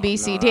been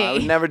ABCD. I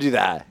would never do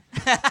that.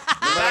 No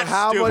matter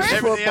how much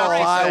stupid. football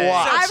Everything I else.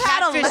 watch. I've had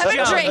Catfish 11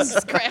 Jones.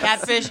 drinks, Chris.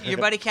 Catfish, your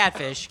buddy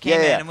Catfish came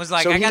in and was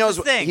like, so I he got knows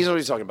this thing. He knows what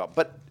he's talking about.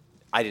 But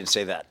I didn't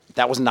say that.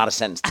 That was not a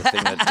sentence. The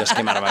thing that just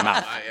came out of my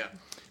mouth.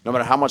 No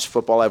matter how much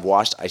football I've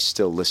watched, I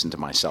still listen to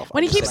myself.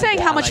 When he I'm just keeps like, saying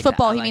how I much like that.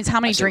 football, I he like means that. how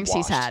many I said drinks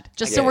he's washed. had.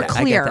 Just I so get we're that.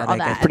 I clear get that. on I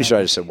get that. that. Pretty sure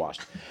I just said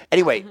washed.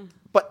 Anyway,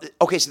 but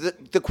okay, so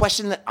the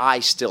question that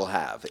I still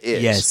have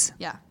is yes.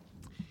 Yeah.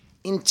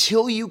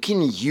 until you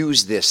can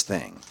use this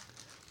thing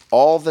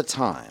all the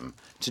time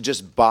to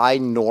just buy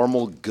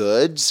normal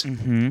goods,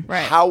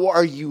 Right. how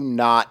are you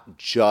not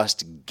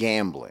just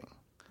gambling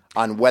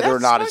on whether or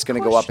That's not my it's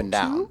going to go up and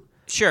question, down? too.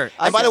 Sure.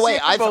 And by the way, I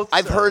can see it from both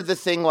I've heard sides. the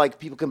thing like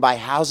people can buy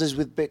houses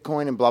with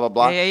Bitcoin and blah blah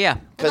blah. Yeah.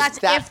 Well, 'Cause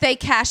that's if they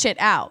cash it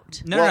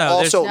out. No, well, no,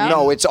 there's- also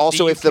no, it's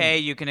also the if the UK,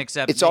 you can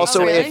accept. it's also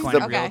really? if Bitcoin the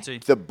and realty.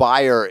 the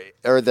buyer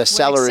or the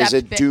seller is a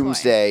accept Bitcoin.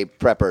 doomsday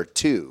prepper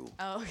too.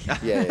 Oh,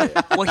 Yeah.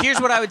 Well,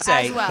 here's what I would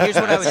say. As well. Here's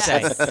what I would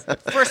say.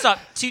 First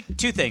off,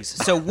 two things.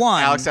 So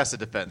one, Alex has to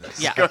defend this.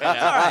 yeah, it's all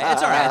right.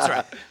 It's all right. It's all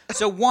right.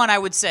 So one, I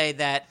would say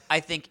that I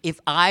think if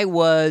I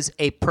was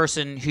a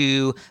person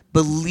who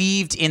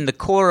believed in the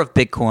core of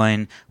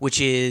Bitcoin,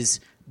 which is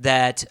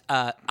that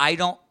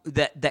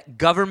that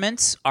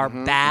governments are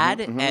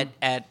bad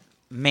at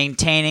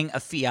maintaining a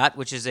fiat,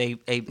 which is a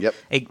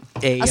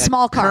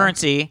small car.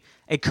 currency.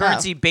 A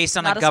currency based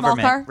on Not a a small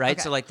government, car? right?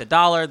 Okay. So like the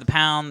dollar, the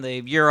pound, the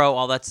euro,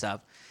 all that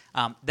stuff.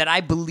 That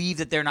I believe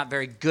that they're not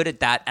very good at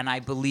that, and I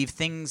believe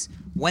things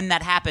when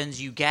that happens,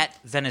 you get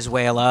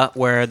Venezuela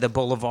where the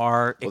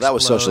bolivar. Well, that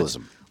was explodes.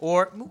 socialism.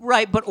 Or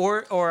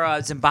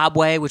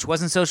Zimbabwe, which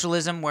wasn't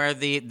socialism, where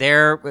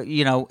their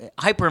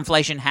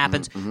hyperinflation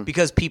happens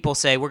because people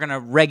say we're going to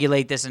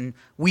regulate this, and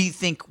we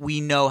think we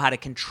know how to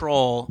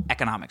control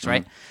economics,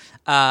 right?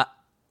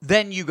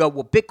 Then you go,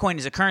 well, Bitcoin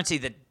is a currency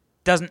that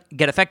doesn't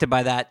get affected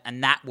by that,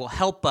 and that will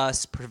help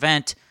us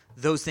prevent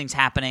those things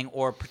happening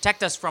or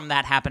protect us from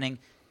that happening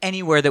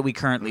anywhere that we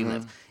currently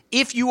live.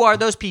 If you are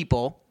those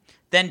people,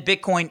 then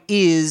Bitcoin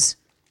is,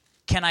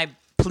 can I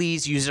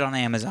please use it on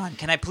Amazon?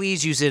 Can I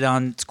please use it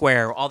on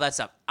Square? All that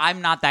stuff.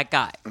 I'm not that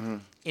guy.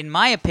 In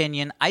my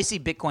opinion, I see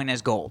Bitcoin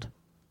as gold,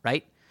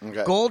 right?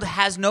 Okay. Gold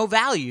has no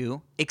value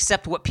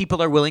except what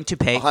people are willing to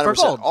pay for 100%.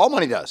 gold. All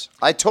money does.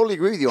 I totally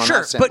agree with you on Sure,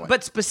 that standpoint.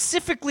 but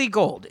specifically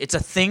gold. It's a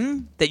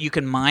thing that you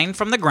can mine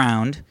from the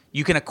ground.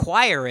 You can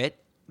acquire it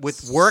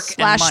with work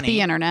and / money.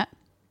 the internet.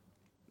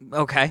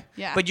 Okay.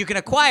 Yeah. But you can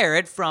acquire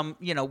it from,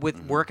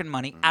 with work and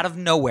money out of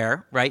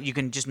nowhere, right? You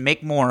can just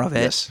make more of it.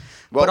 Yes.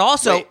 Well, But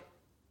also, wait.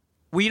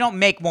 well, you don't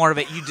make more of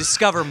it. You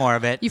discover more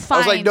of it. You I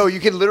find was like, no,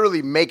 you can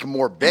literally make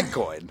more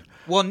Bitcoin.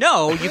 Well,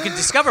 no, you can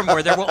discover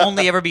more. There will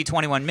only ever be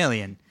 21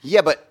 million.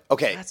 Yeah, but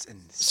okay. That's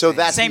insane. So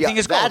that's Same the, thing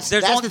as gold. That's,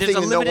 There's that's only- the there's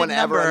thing a that no limited one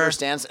ever number.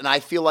 understands, and I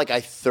feel like I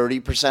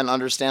 30%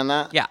 understand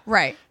that. Yeah.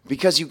 right.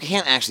 Because you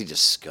can't actually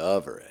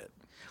discover it.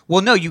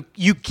 Well, no, you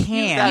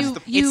can. That's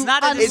the- it's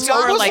not It's It's sort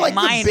of almost like like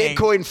mining. the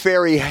Bitcoin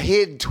fairy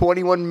hid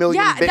 21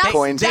 million Yeah, that's-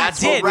 Bitcoins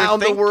that's it. around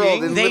the Thinking.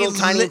 world in They little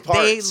tiny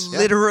parts. They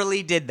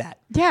literally did that.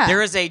 Yeah.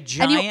 There is a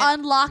giant And you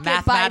unlock it by-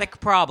 mathematic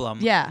problem.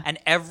 Yeah. And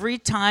every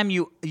time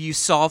you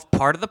solve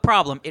part of the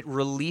problem, it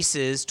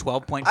releases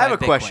 12.5 I have a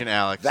Bitcoin. question,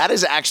 Alex. That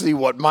is actually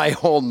what my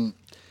whole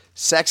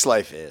sex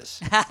life is.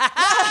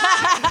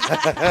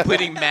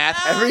 Putting math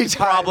Every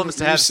time problems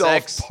to you have solve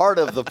sex. part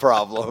of the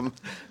problem.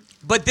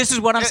 But this is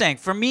what I'm saying.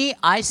 For me,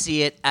 I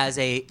see it as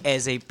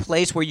a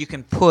place where you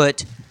can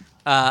put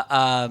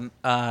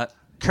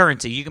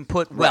currency. You can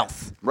put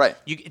wealth. Right.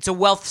 It's a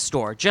wealth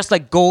store, just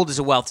like gold is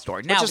a wealth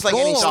store. Now, just like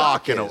any gold-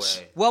 stock in a is.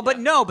 way. Well,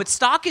 but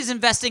stock is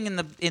investing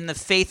in the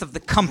faith of the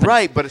company.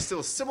 Right, but it's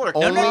still a similar.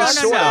 Only No.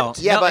 sort of.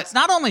 Yeah, no, but- it's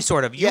not only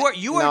sort of. You Yeah, are.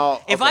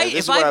 no, If okay, I, this if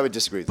is where I would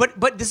disagree with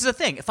But this is the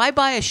thing. If I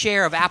buy a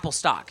share of Apple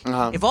stock,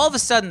 if all of a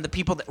sudden the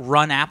people that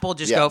run Apple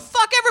just Yeah. go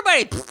fuck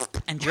everybody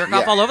and jerk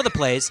off Yeah. all over the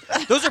place,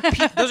 those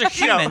are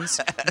humans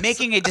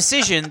making a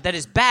decision that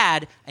is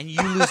bad, and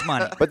you lose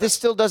money. But this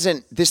still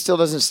doesn't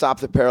stop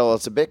the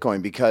parallels to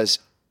Bitcoin, because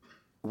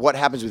what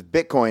happens with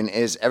Bitcoin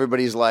is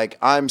everybody's like,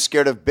 I'm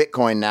scared of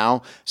Bitcoin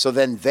now. So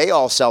then they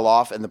all sell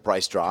off and the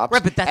price drops.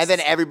 Right, but that's- and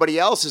then everybody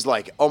else is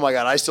like, oh my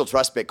God, I still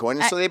trust Bitcoin.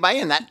 And so they buy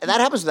in. That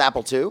happens with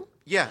Apple too.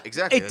 Yeah,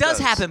 exactly. It does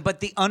happen,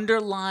 but the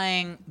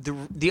underlying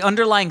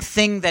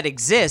thing that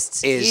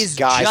exists Is is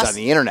guys just, on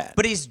the internet.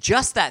 But is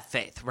just that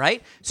faith,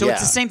 right? So Yeah.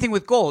 it's the same thing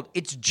with gold.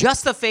 It's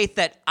just the faith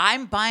that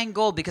I'm buying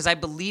gold because I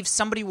believe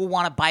somebody will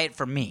want to buy it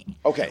from me.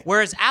 Okay.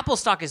 Whereas Apple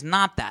stock is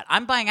not that.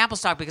 I'm buying Apple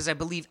stock because I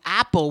believe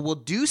Apple will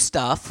do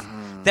stuff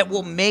that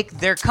will make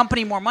their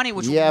company more money,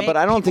 which will Yeah, make but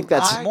I don't people think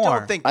that's- buy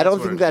more. I don't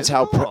what think it that's is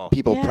how at all.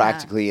 people Yeah.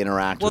 practically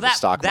interact with the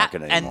stock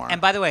market anymore. And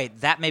by the way,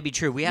 that may be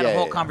true. We had Yeah, a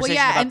whole yeah. conversation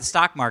Well, yeah, about and- the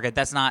stock market.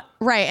 That's not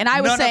Right, and I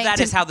was none saying of that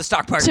is how the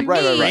stock market to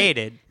was me,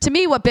 created. To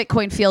me, what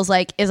Bitcoin feels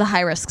like is a high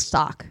risk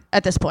stock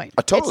at this point.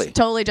 Totally. It's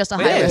totally just a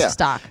Yeah, high risk yeah.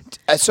 stock.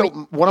 So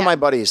one of yeah. my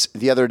buddies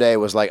the other day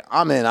was like,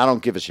 I'm in. I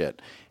don't give a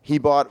shit. He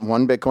bought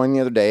one Bitcoin the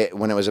other day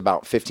when it was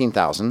about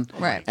 15,000.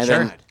 Right. And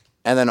Sure.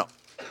 then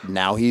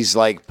now he's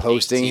like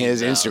posting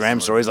his 18,000.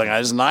 Instagram stories like,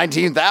 it's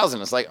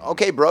 19,000. It's like,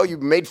 okay, bro, you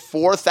made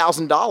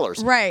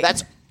 $4,000. Right.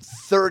 That's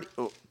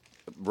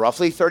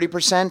roughly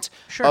 30%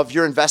 of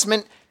your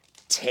investment.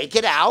 Take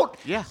it out.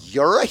 Yeah.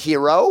 You're a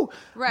hero.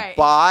 Right.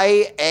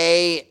 Buy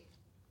a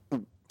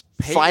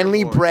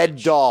finely your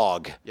bred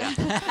dog. Yeah.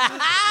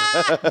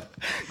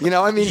 You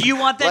know, I mean, Do you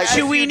want that like,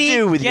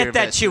 Chewini? with your Get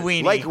that investment.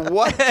 Chewini. Like,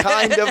 what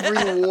kind of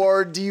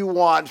reward do you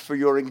want for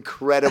your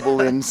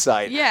incredible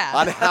insight Yeah.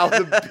 on how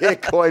the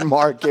Bitcoin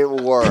market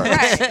works?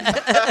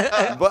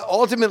 But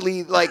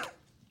ultimately, like,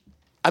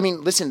 I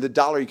mean, listen, the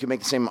dollar, you can make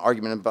the same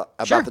argument about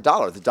Sure. the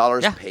dollar. The dollar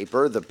is Yeah.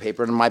 paper. The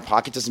paper in my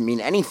pocket doesn't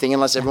mean anything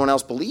unless everyone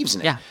else believes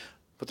in it. Yeah.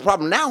 But the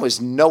problem now is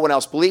no one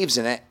else believes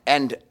in it.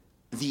 And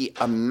the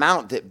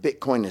amount that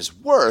Bitcoin is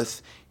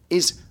worth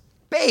is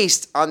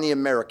based on the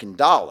American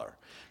dollar.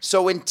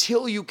 So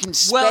until you can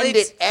Well, spend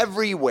it's- it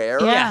everywhere,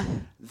 Yeah.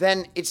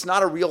 then it's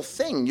not a real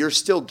thing. You're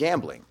still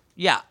gambling.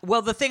 Yeah.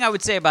 Well, the thing I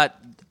would say about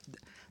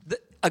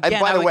And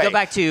again, by I the would way, go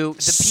back to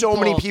the so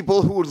many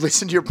people who would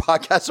listen to your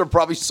podcast are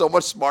probably so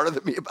much smarter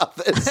than me about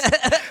this.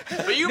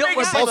 But you No, make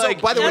but it seem also, like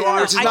by the way, no,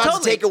 which is I not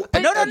totally- to take,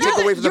 take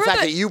away from the You're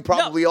fact that you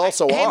probably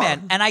also hey, are.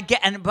 man,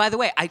 and by the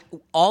way,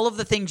 all of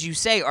the things you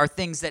say are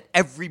things that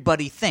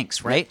everybody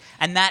thinks, right?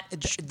 And that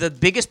the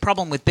biggest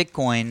problem with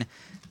Bitcoin,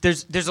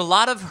 there's a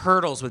lot of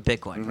hurdles with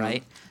Bitcoin,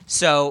 right?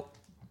 So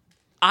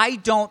I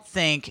don't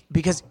think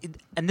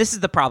and this is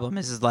the problem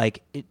is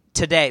like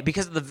today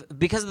because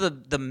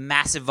of the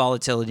massive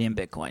volatility in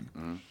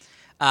Bitcoin.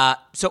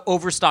 So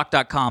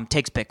Overstock.com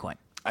takes Bitcoin.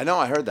 I know,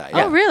 I heard that. Oh,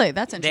 Yeah. really?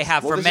 That's interesting. They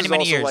have Well, for this many, is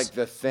many also years. like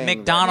the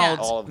thing that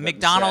all of them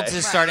McDonald's say.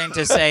 is starting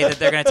to say that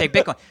they're going to take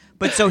Bitcoin.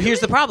 But so here's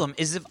the problem: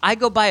 is if I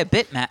go buy a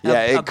Big Mac, Yeah,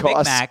 a it Big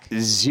costs Mac,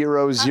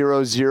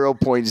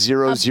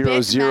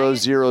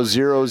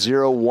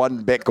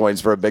 0.000.0000001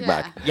 bitcoins for a Big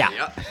Mac. yeah.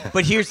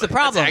 But here's the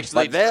problem: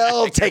 actually- But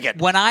they'll take it.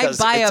 When I 'cause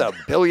buy it's a- a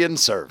billion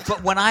served.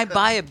 But when I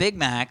buy a Big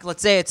Mac,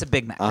 let's say it's a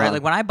Big Mac, right?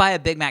 Like when I buy a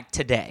Big Mac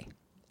today,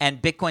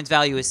 and Bitcoin's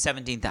value is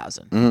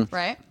 17,000.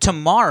 Right?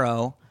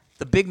 Tomorrow,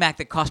 the Big Mac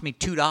that cost me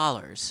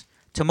 $2.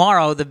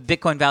 Tomorrow, the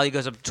Bitcoin value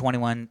goes up to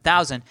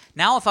 21,000.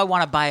 Now, if I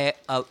want to buy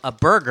a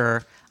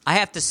burger, I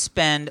have to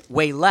spend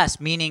way less.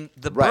 Meaning,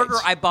 the Right. burger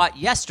I bought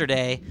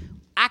yesterday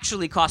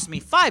actually cost me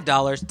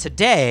 $5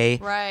 today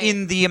Right.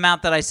 in the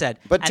amount that I said.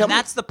 But tell and me-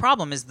 that's the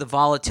problem: is the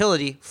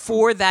volatility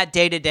for that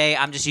day to day.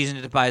 I'm just using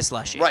it to buy a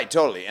slushie. Right,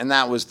 totally. And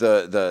that was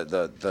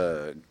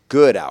the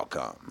good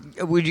outcome.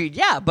 Would you?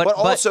 Yeah, but But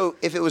also,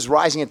 if it was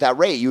rising at that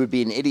rate, you would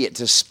be an idiot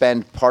to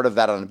spend part of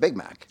that on a Big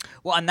Mac.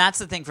 well, and that's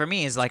the thing for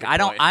me is like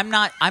point. I'm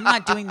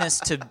not doing this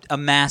to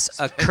amass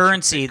a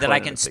currency that I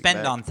Bitcoin can and a Big spend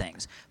Mac. on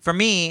things. For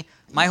me,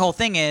 my whole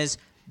thing is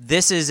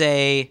this is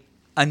a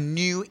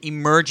new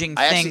emerging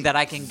thing that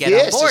I can get on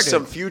This board is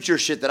some with. future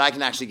shit that I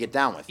can actually get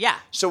down with. Yeah.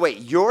 So wait,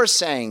 you're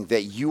saying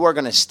that you are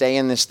going to stay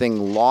in this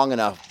thing long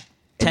enough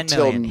 10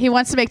 until million. He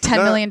wants to make $10 No,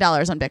 no. million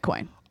on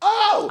Bitcoin.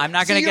 Oh go. I'm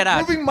not gonna See, get you're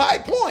out. proving my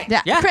point.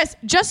 Yeah. Yeah. Chris,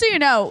 just so you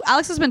know,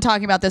 Alex has been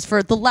talking about this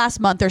for the last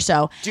month or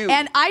so. Dude.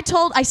 And I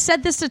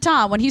said this to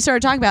Tom when he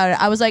started talking about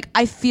it. I was like,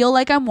 I feel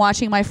like I'm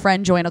watching my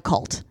friend join a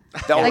cult.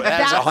 Like,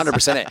 That's that's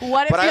 100% it.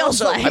 what it but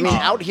feels I also, like. I mean,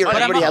 out here, But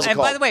everybody I'm, has a and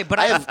cult. by the way, but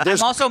there's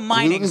I'm also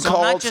mining. gluten So I'm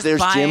not cults, just there's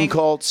buying, gym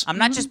cults. I'm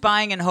not just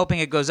buying and hoping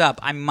it goes up.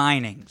 I'm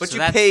mining. But So you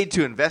that's- paid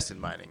to invest in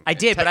mining. I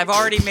did, but I've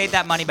already made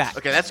that money back.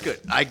 Okay, that's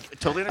good. I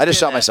totally understand I just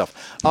shot that.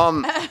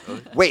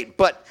 myself. Wait,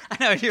 but I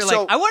know you're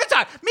So- like, I want to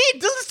talk.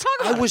 Let's talk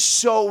about I was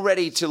so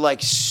ready to like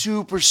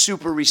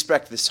super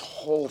respect this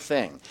whole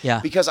thing.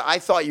 Yeah. Because I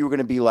thought you were going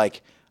to be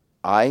like,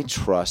 I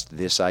trust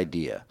this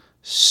idea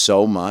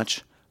so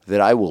much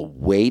that I will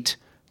wait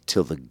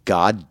till the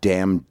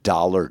goddamn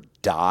dollar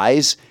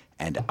dies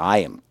and I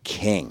am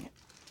king.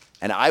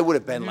 And I would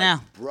have been like,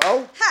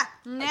 bro,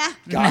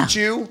 got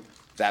you.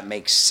 That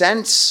makes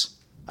sense.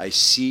 I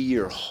see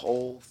your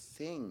whole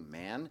thing,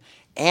 man.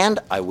 And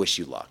I wish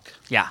you luck.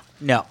 Yeah,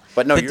 no.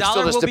 But no, The you're still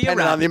dollar just will be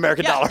dependent around. on the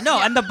American Yeah, dollar. No,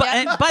 and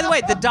by the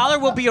way, the dollar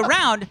will be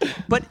around,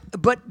 but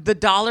the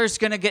dollar's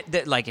gonna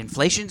get like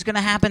inflation's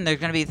gonna happen. There's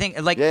gonna be a thing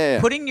like Yeah.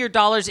 putting your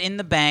dollars in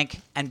the bank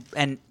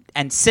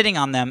and sitting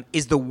on them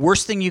is the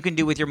worst thing you can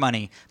do with your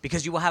money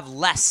because you will have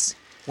less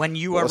when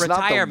you Well, are it's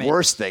retirement. not the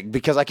worst thing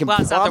because I can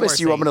Well, it's not the promise worst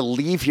you I'm thing. going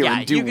to leave here Yeah,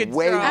 and do you could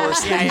way throw-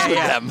 worse Yeah, things yeah, with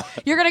yeah. them.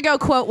 You're going to go,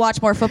 quote,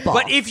 watch more football.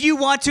 But if you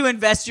want to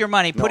invest your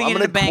money, putting I'm it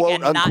in the gonna bank quote,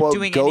 and not unquote,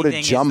 doing go to anything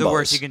is the Jumbo's.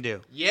 worst you can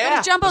do.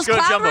 Yeah. Jumbo's Let's go to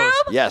Cloud Jumbo's.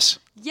 Room? Yes.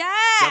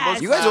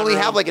 Yes. You guys only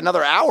have like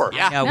another hour.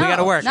 Yeah. No, we got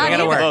to work. We not got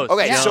to either. work.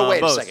 Okay, so wait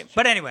a Jumbo's. second.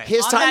 But anyway,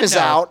 His on time that is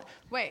note- out.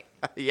 Wait.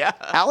 Yeah.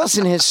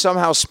 Allison has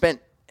somehow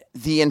spent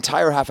the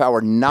entire half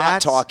hour not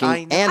That's- talking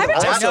I know. and I've been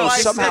also talking-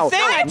 That's somehow the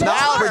thing. I not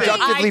told her.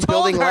 productively I told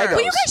building her. Legos.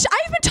 But you guys,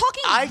 I've been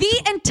talking I-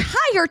 the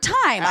entire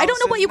time. I don't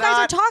know what you guys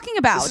are talking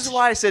about. This is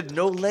why I said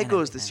no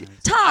Legos this year.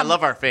 Tom, I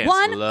love our fans.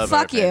 One, Love our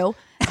fuck fans. you.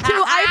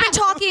 Two, I've been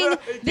talking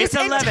this It's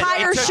 11.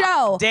 entire It took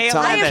show. day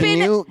Tom, I have 11.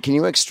 been can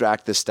you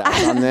extract the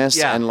stats on this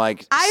Yeah. and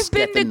like I've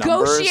been get the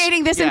numbers?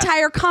 negotiating this Yeah.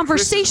 entire Chris is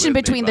conversation with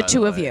me, between the by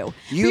two the of way. you.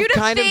 You've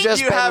kind of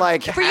just you been have-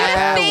 like, For you to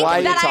 "Ah, think why are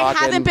you that I talking?"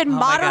 haven't been Oh my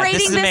God, moderating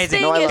this is this amazing.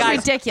 thing No, I is love it.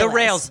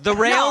 ridiculous. The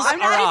rails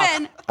I'm are not off.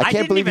 even. I can't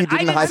didn't believe you even-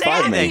 didn't I high say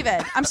five me. anything.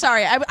 Even. I'm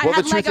sorry. I Well,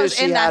 had the truth Legos is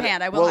she in that had,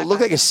 hand. I will well, high it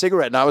looked five. like a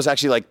cigarette, and I was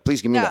actually like,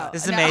 please give me No. that.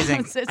 This is No,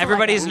 amazing. it's a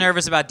Everybody's Lego.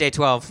 nervous about day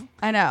 12.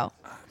 I know.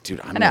 Dude,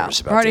 I'm I know.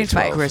 nervous We're about already day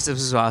 12. Chris, this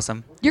was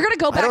awesome. You're gonna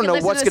go back I don't and know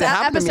listen what's to this going to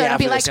happen to me episode and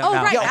be after like, this. "Oh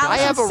No. right, Yo, Allison I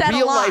have a said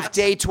real lot." life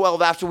day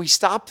 12 after we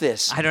stop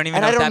this. I don't even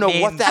and know I what don't that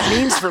know what means. that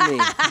means for me.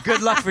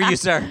 Good luck for you,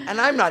 sir.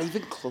 And I'm not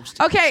even close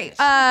to Okay,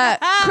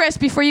 Chris,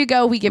 before you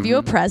go, we give you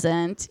a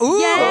present. Ooh.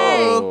 Yay!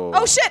 Oh.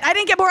 Oh shit, I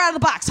didn't get more out of the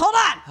box. Hold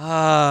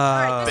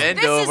on. Bend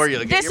This over. is-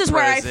 You'll get this your is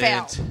where I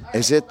present. failed.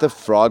 Is it the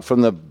frog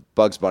from the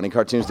Bugs Bunny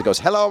cartoons that goes,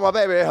 hello, my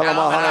baby, hello,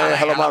 my honey,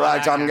 hello, my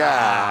ragtime gal?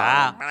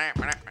 Ah.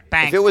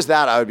 Bang. If it was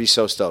that, I would be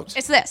so stoked.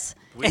 It's this.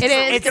 It We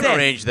is. can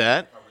arrange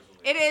that.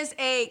 It is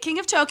a King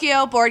of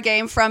Tokyo board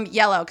game from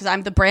Yellow because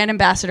I'm the brand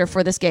ambassador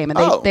for this game,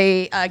 and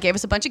they gave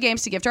us a bunch of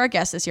games to give to our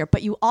guests this year.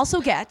 But you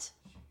also get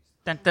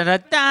Dun, dun,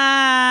 dun,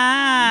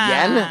 dun.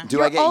 Yen? Do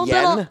Your I get own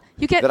yen little-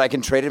 you get- that I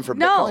can trade in for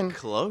No. Bitcoin?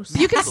 Close.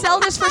 you can sell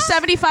this for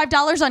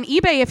 $75 on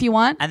eBay if you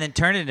want. And then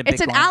turn it into It's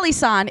an Bitcoin.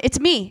 Alison. It's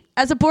me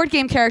as a board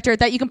game character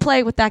that you can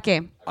play with that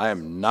game. I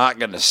am not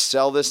going to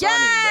sell this on Yay!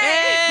 eBay.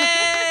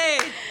 Hey!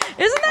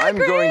 Isn't that I'm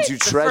great? going to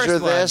treasure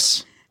first one.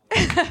 this.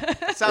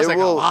 Sounds It like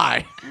will- a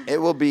lie. It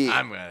will be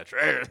I'm gonna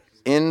try.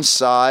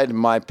 inside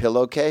my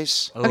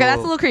pillowcase. Okay, that's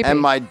a little creepy. And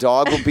my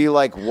dog will be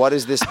like, what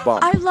is this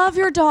bump? I love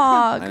your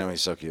dog. I know, he's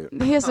so cute.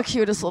 He is the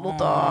cutest little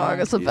dog.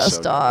 It's the He's best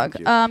so dog.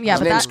 cute. Yeah, His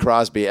but name's that.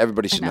 Crosby.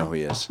 Everybody should know who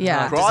he is.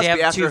 Yeah. Does he have Crosby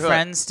two after who?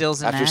 friends,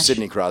 Stills and After Nash?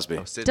 Sidney Crosby.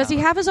 Does he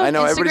have his own I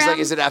know, Instagram? everybody's like,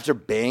 is it after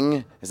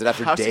Bing? Is it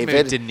after I was thinking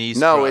David? maybe Denise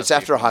No, it's Crosby.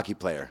 after a hockey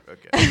player.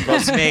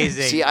 That's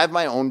amazing. See, I have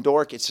my own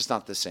dork. It's just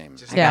not the same.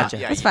 Yeah, gotcha.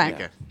 that's fine.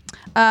 Okay.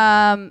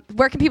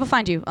 Where can people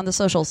find you on the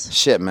socials?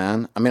 Shit,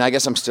 man. I mean, I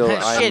guess I'm still.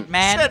 Shit,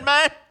 man. Shit,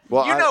 man.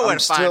 Well, you know I'm where to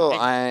still.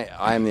 find me.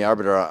 I am the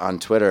arbiter on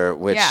Twitter,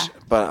 which, Yeah.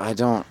 but I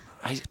don't.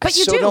 I But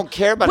you still do. don't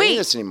care about Wait, any of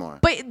this anymore.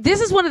 But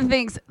this is one of the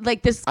things,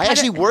 like this. I kinda-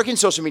 actually work in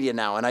social media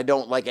now, and I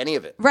don't like any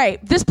of it.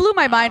 Right. This blew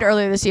my mind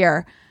earlier this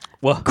year.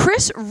 What?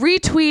 Chris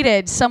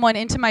retweeted someone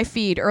into my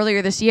feed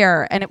earlier this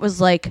year, and it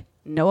was like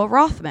Noah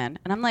Rothman,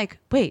 and I'm like,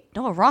 wait,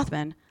 Noah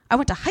Rothman? I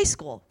went to high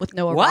school with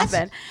Noah What?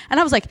 Rothman. And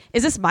I was like,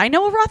 is this my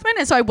Noah Rothman?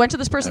 And so I went to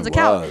this person's It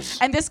account. was.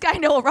 And this guy,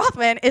 Noah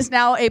Rothman, is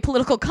now a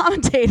political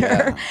commentator.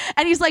 Yeah.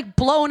 And he's like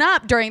blown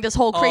up during this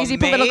whole crazy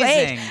political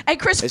Amazing. age. And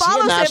Chris Is he at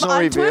follows him National on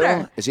Review?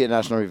 Twitter. Is he at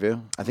National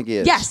Review? I think he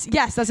is. Yes,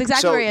 that's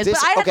exactly So where he is. this-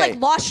 But I had okay. like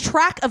lost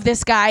track of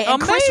this guy,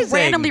 and Chris Amazing.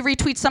 randomly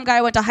retweets some guy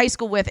I went to high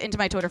school with into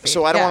my Twitter feed.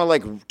 So I don't Yeah.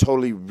 want to like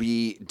totally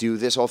redo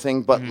this whole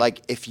thing, but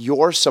like if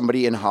you're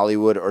somebody in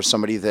Hollywood or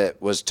somebody that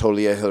was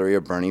totally a Hillary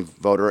or Bernie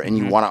voter and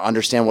you want to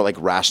understand what like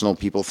rational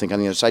people think on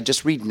the other side,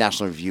 just read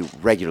National Review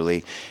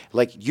regularly.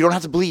 Like you don't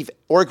have to believe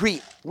or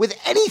agree with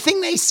anything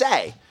they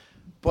say,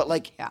 but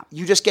like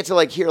you just get to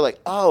like hear like,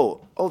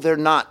 oh, they're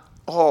not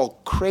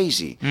all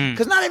crazy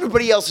because not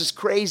everybody else is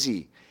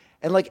crazy.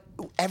 And like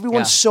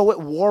everyone's so at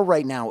war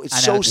right now. It's I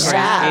know, so it's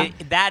sad.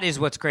 crazy. That is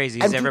what's crazy.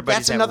 Is And everybody's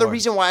that's at another war.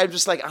 reason why I'm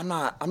just like I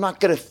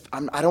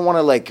don't want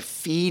to like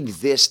feed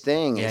this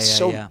thing. It's yeah,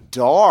 so yeah.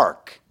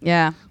 dark.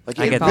 Yeah. Like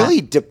I it get that.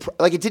 really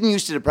like it didn't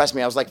used to depress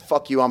me. I was like,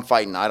 fuck you, I'm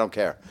fighting. I don't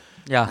care.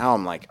 Yeah. Now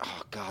I'm like,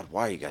 oh God,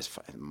 why are you guys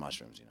fighting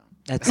mushrooms? You know.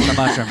 That's the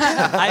mushrooms.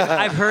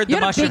 I've heard You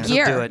the had a big mushrooms will do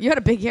year. it. You had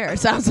a big year. It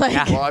sounds like.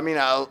 Well, I mean,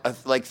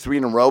 like 3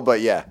 in a row, but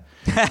yeah.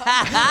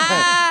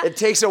 It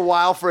takes a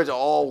while for it to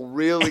all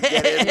really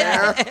get in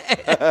there.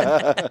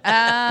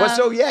 But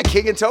so yeah,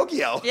 King in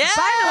Tokyo. Yeah.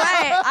 By the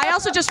way, I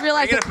also just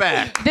realized Bring it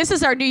that back. this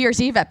is our New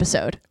Year's Eve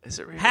episode. Is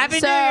it really? Happy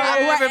So New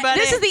Year, everybody.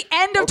 this is the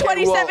end of Okay, well,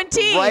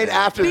 2017. right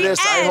after The this,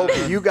 I end.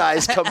 hope you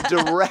guys come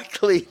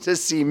directly to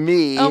see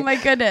me. Oh my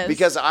goodness.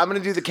 Because I'm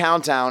going to do the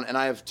countdown, and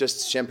I have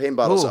just champagne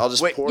bottles. Ooh. I'll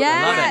just Wait, pour Yeah.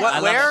 them. Love it. I What,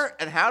 love where it.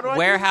 and how do I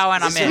Where, do how,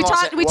 and I'm This is in. We all-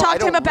 talked- we well, I talked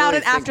to him don't about really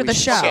it after think the we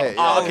should show. say it.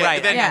 Oh, Oh, okay.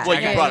 right. Then, Yeah, well,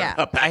 you yeah, brought yeah. it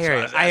up. I hear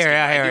That's you. what I hear you.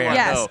 I hear you. wanna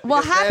Yes. know.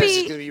 Well, There's happy.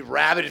 going to be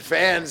rabid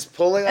fans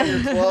pulling on your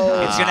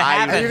clothes. It's gonna I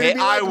happen. would You're gonna hate, be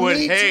like, I would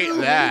 "Me hate too,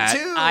 me that.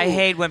 too." I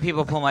hate when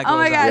people pull my Oh clothes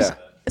my gosh. Yeah.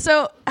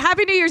 So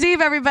happy New Year's Eve,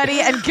 everybody,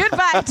 and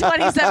goodbye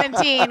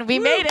 2017. We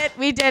made it.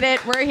 We did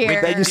it. We're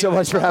here. Thank you so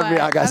much for having me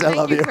on, guys. I Thank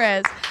love you, you.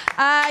 Chris.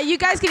 You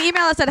guys can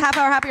email us at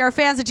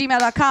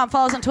halfhourhappyhourfans@gmail.com.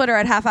 Follow us on Twitter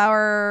at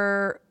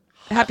halfhour.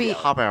 Happy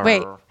hour.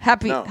 wait,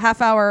 happy No.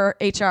 half hour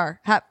HR.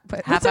 Half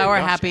hour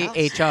happy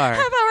HR. Half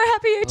hour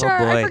happy HR. Oh,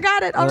 boy. I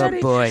forgot it already.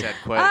 Oh boy. Said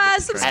quite a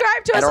bit.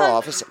 Subscribe to At us our on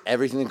office,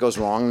 everything that goes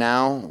wrong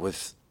now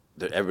with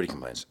everybody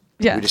complains.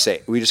 Yeah.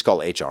 We just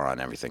call HR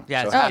on everything.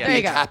 Yes. So Oh, happy, there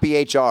you go. happy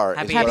HR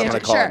Happy is what I'm HR. going to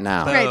call Sure. it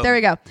now. Great, there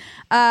we go.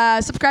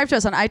 Subscribe to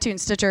us on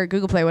iTunes, Stitcher,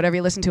 Google Play, whatever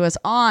you listen to us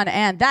on.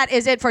 And that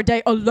is it for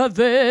day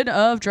 11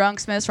 of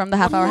Drunksmiths from the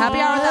Half Hour Happy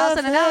Hour with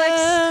Allison and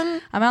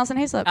Alex. I'm Allison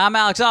Hayslip. I'm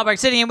Alex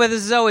Albrecht. Sitting in with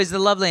us as always, the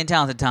lovely and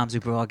talented Tom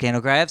Super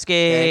Volcano Graevsky.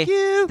 Thank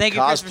you. Thank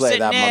you, Chris, for Cosplay sitting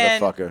that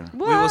in. motherfucker.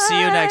 We will see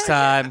you next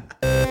time.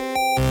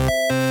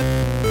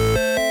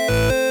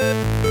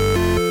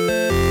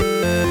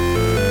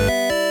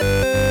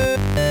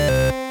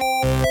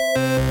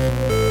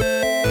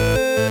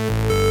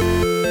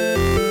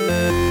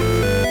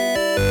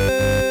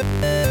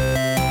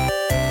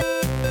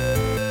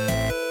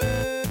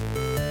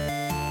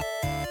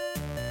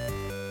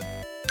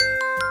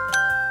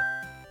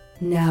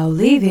 Now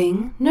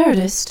leaving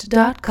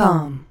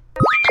Nerdist.com.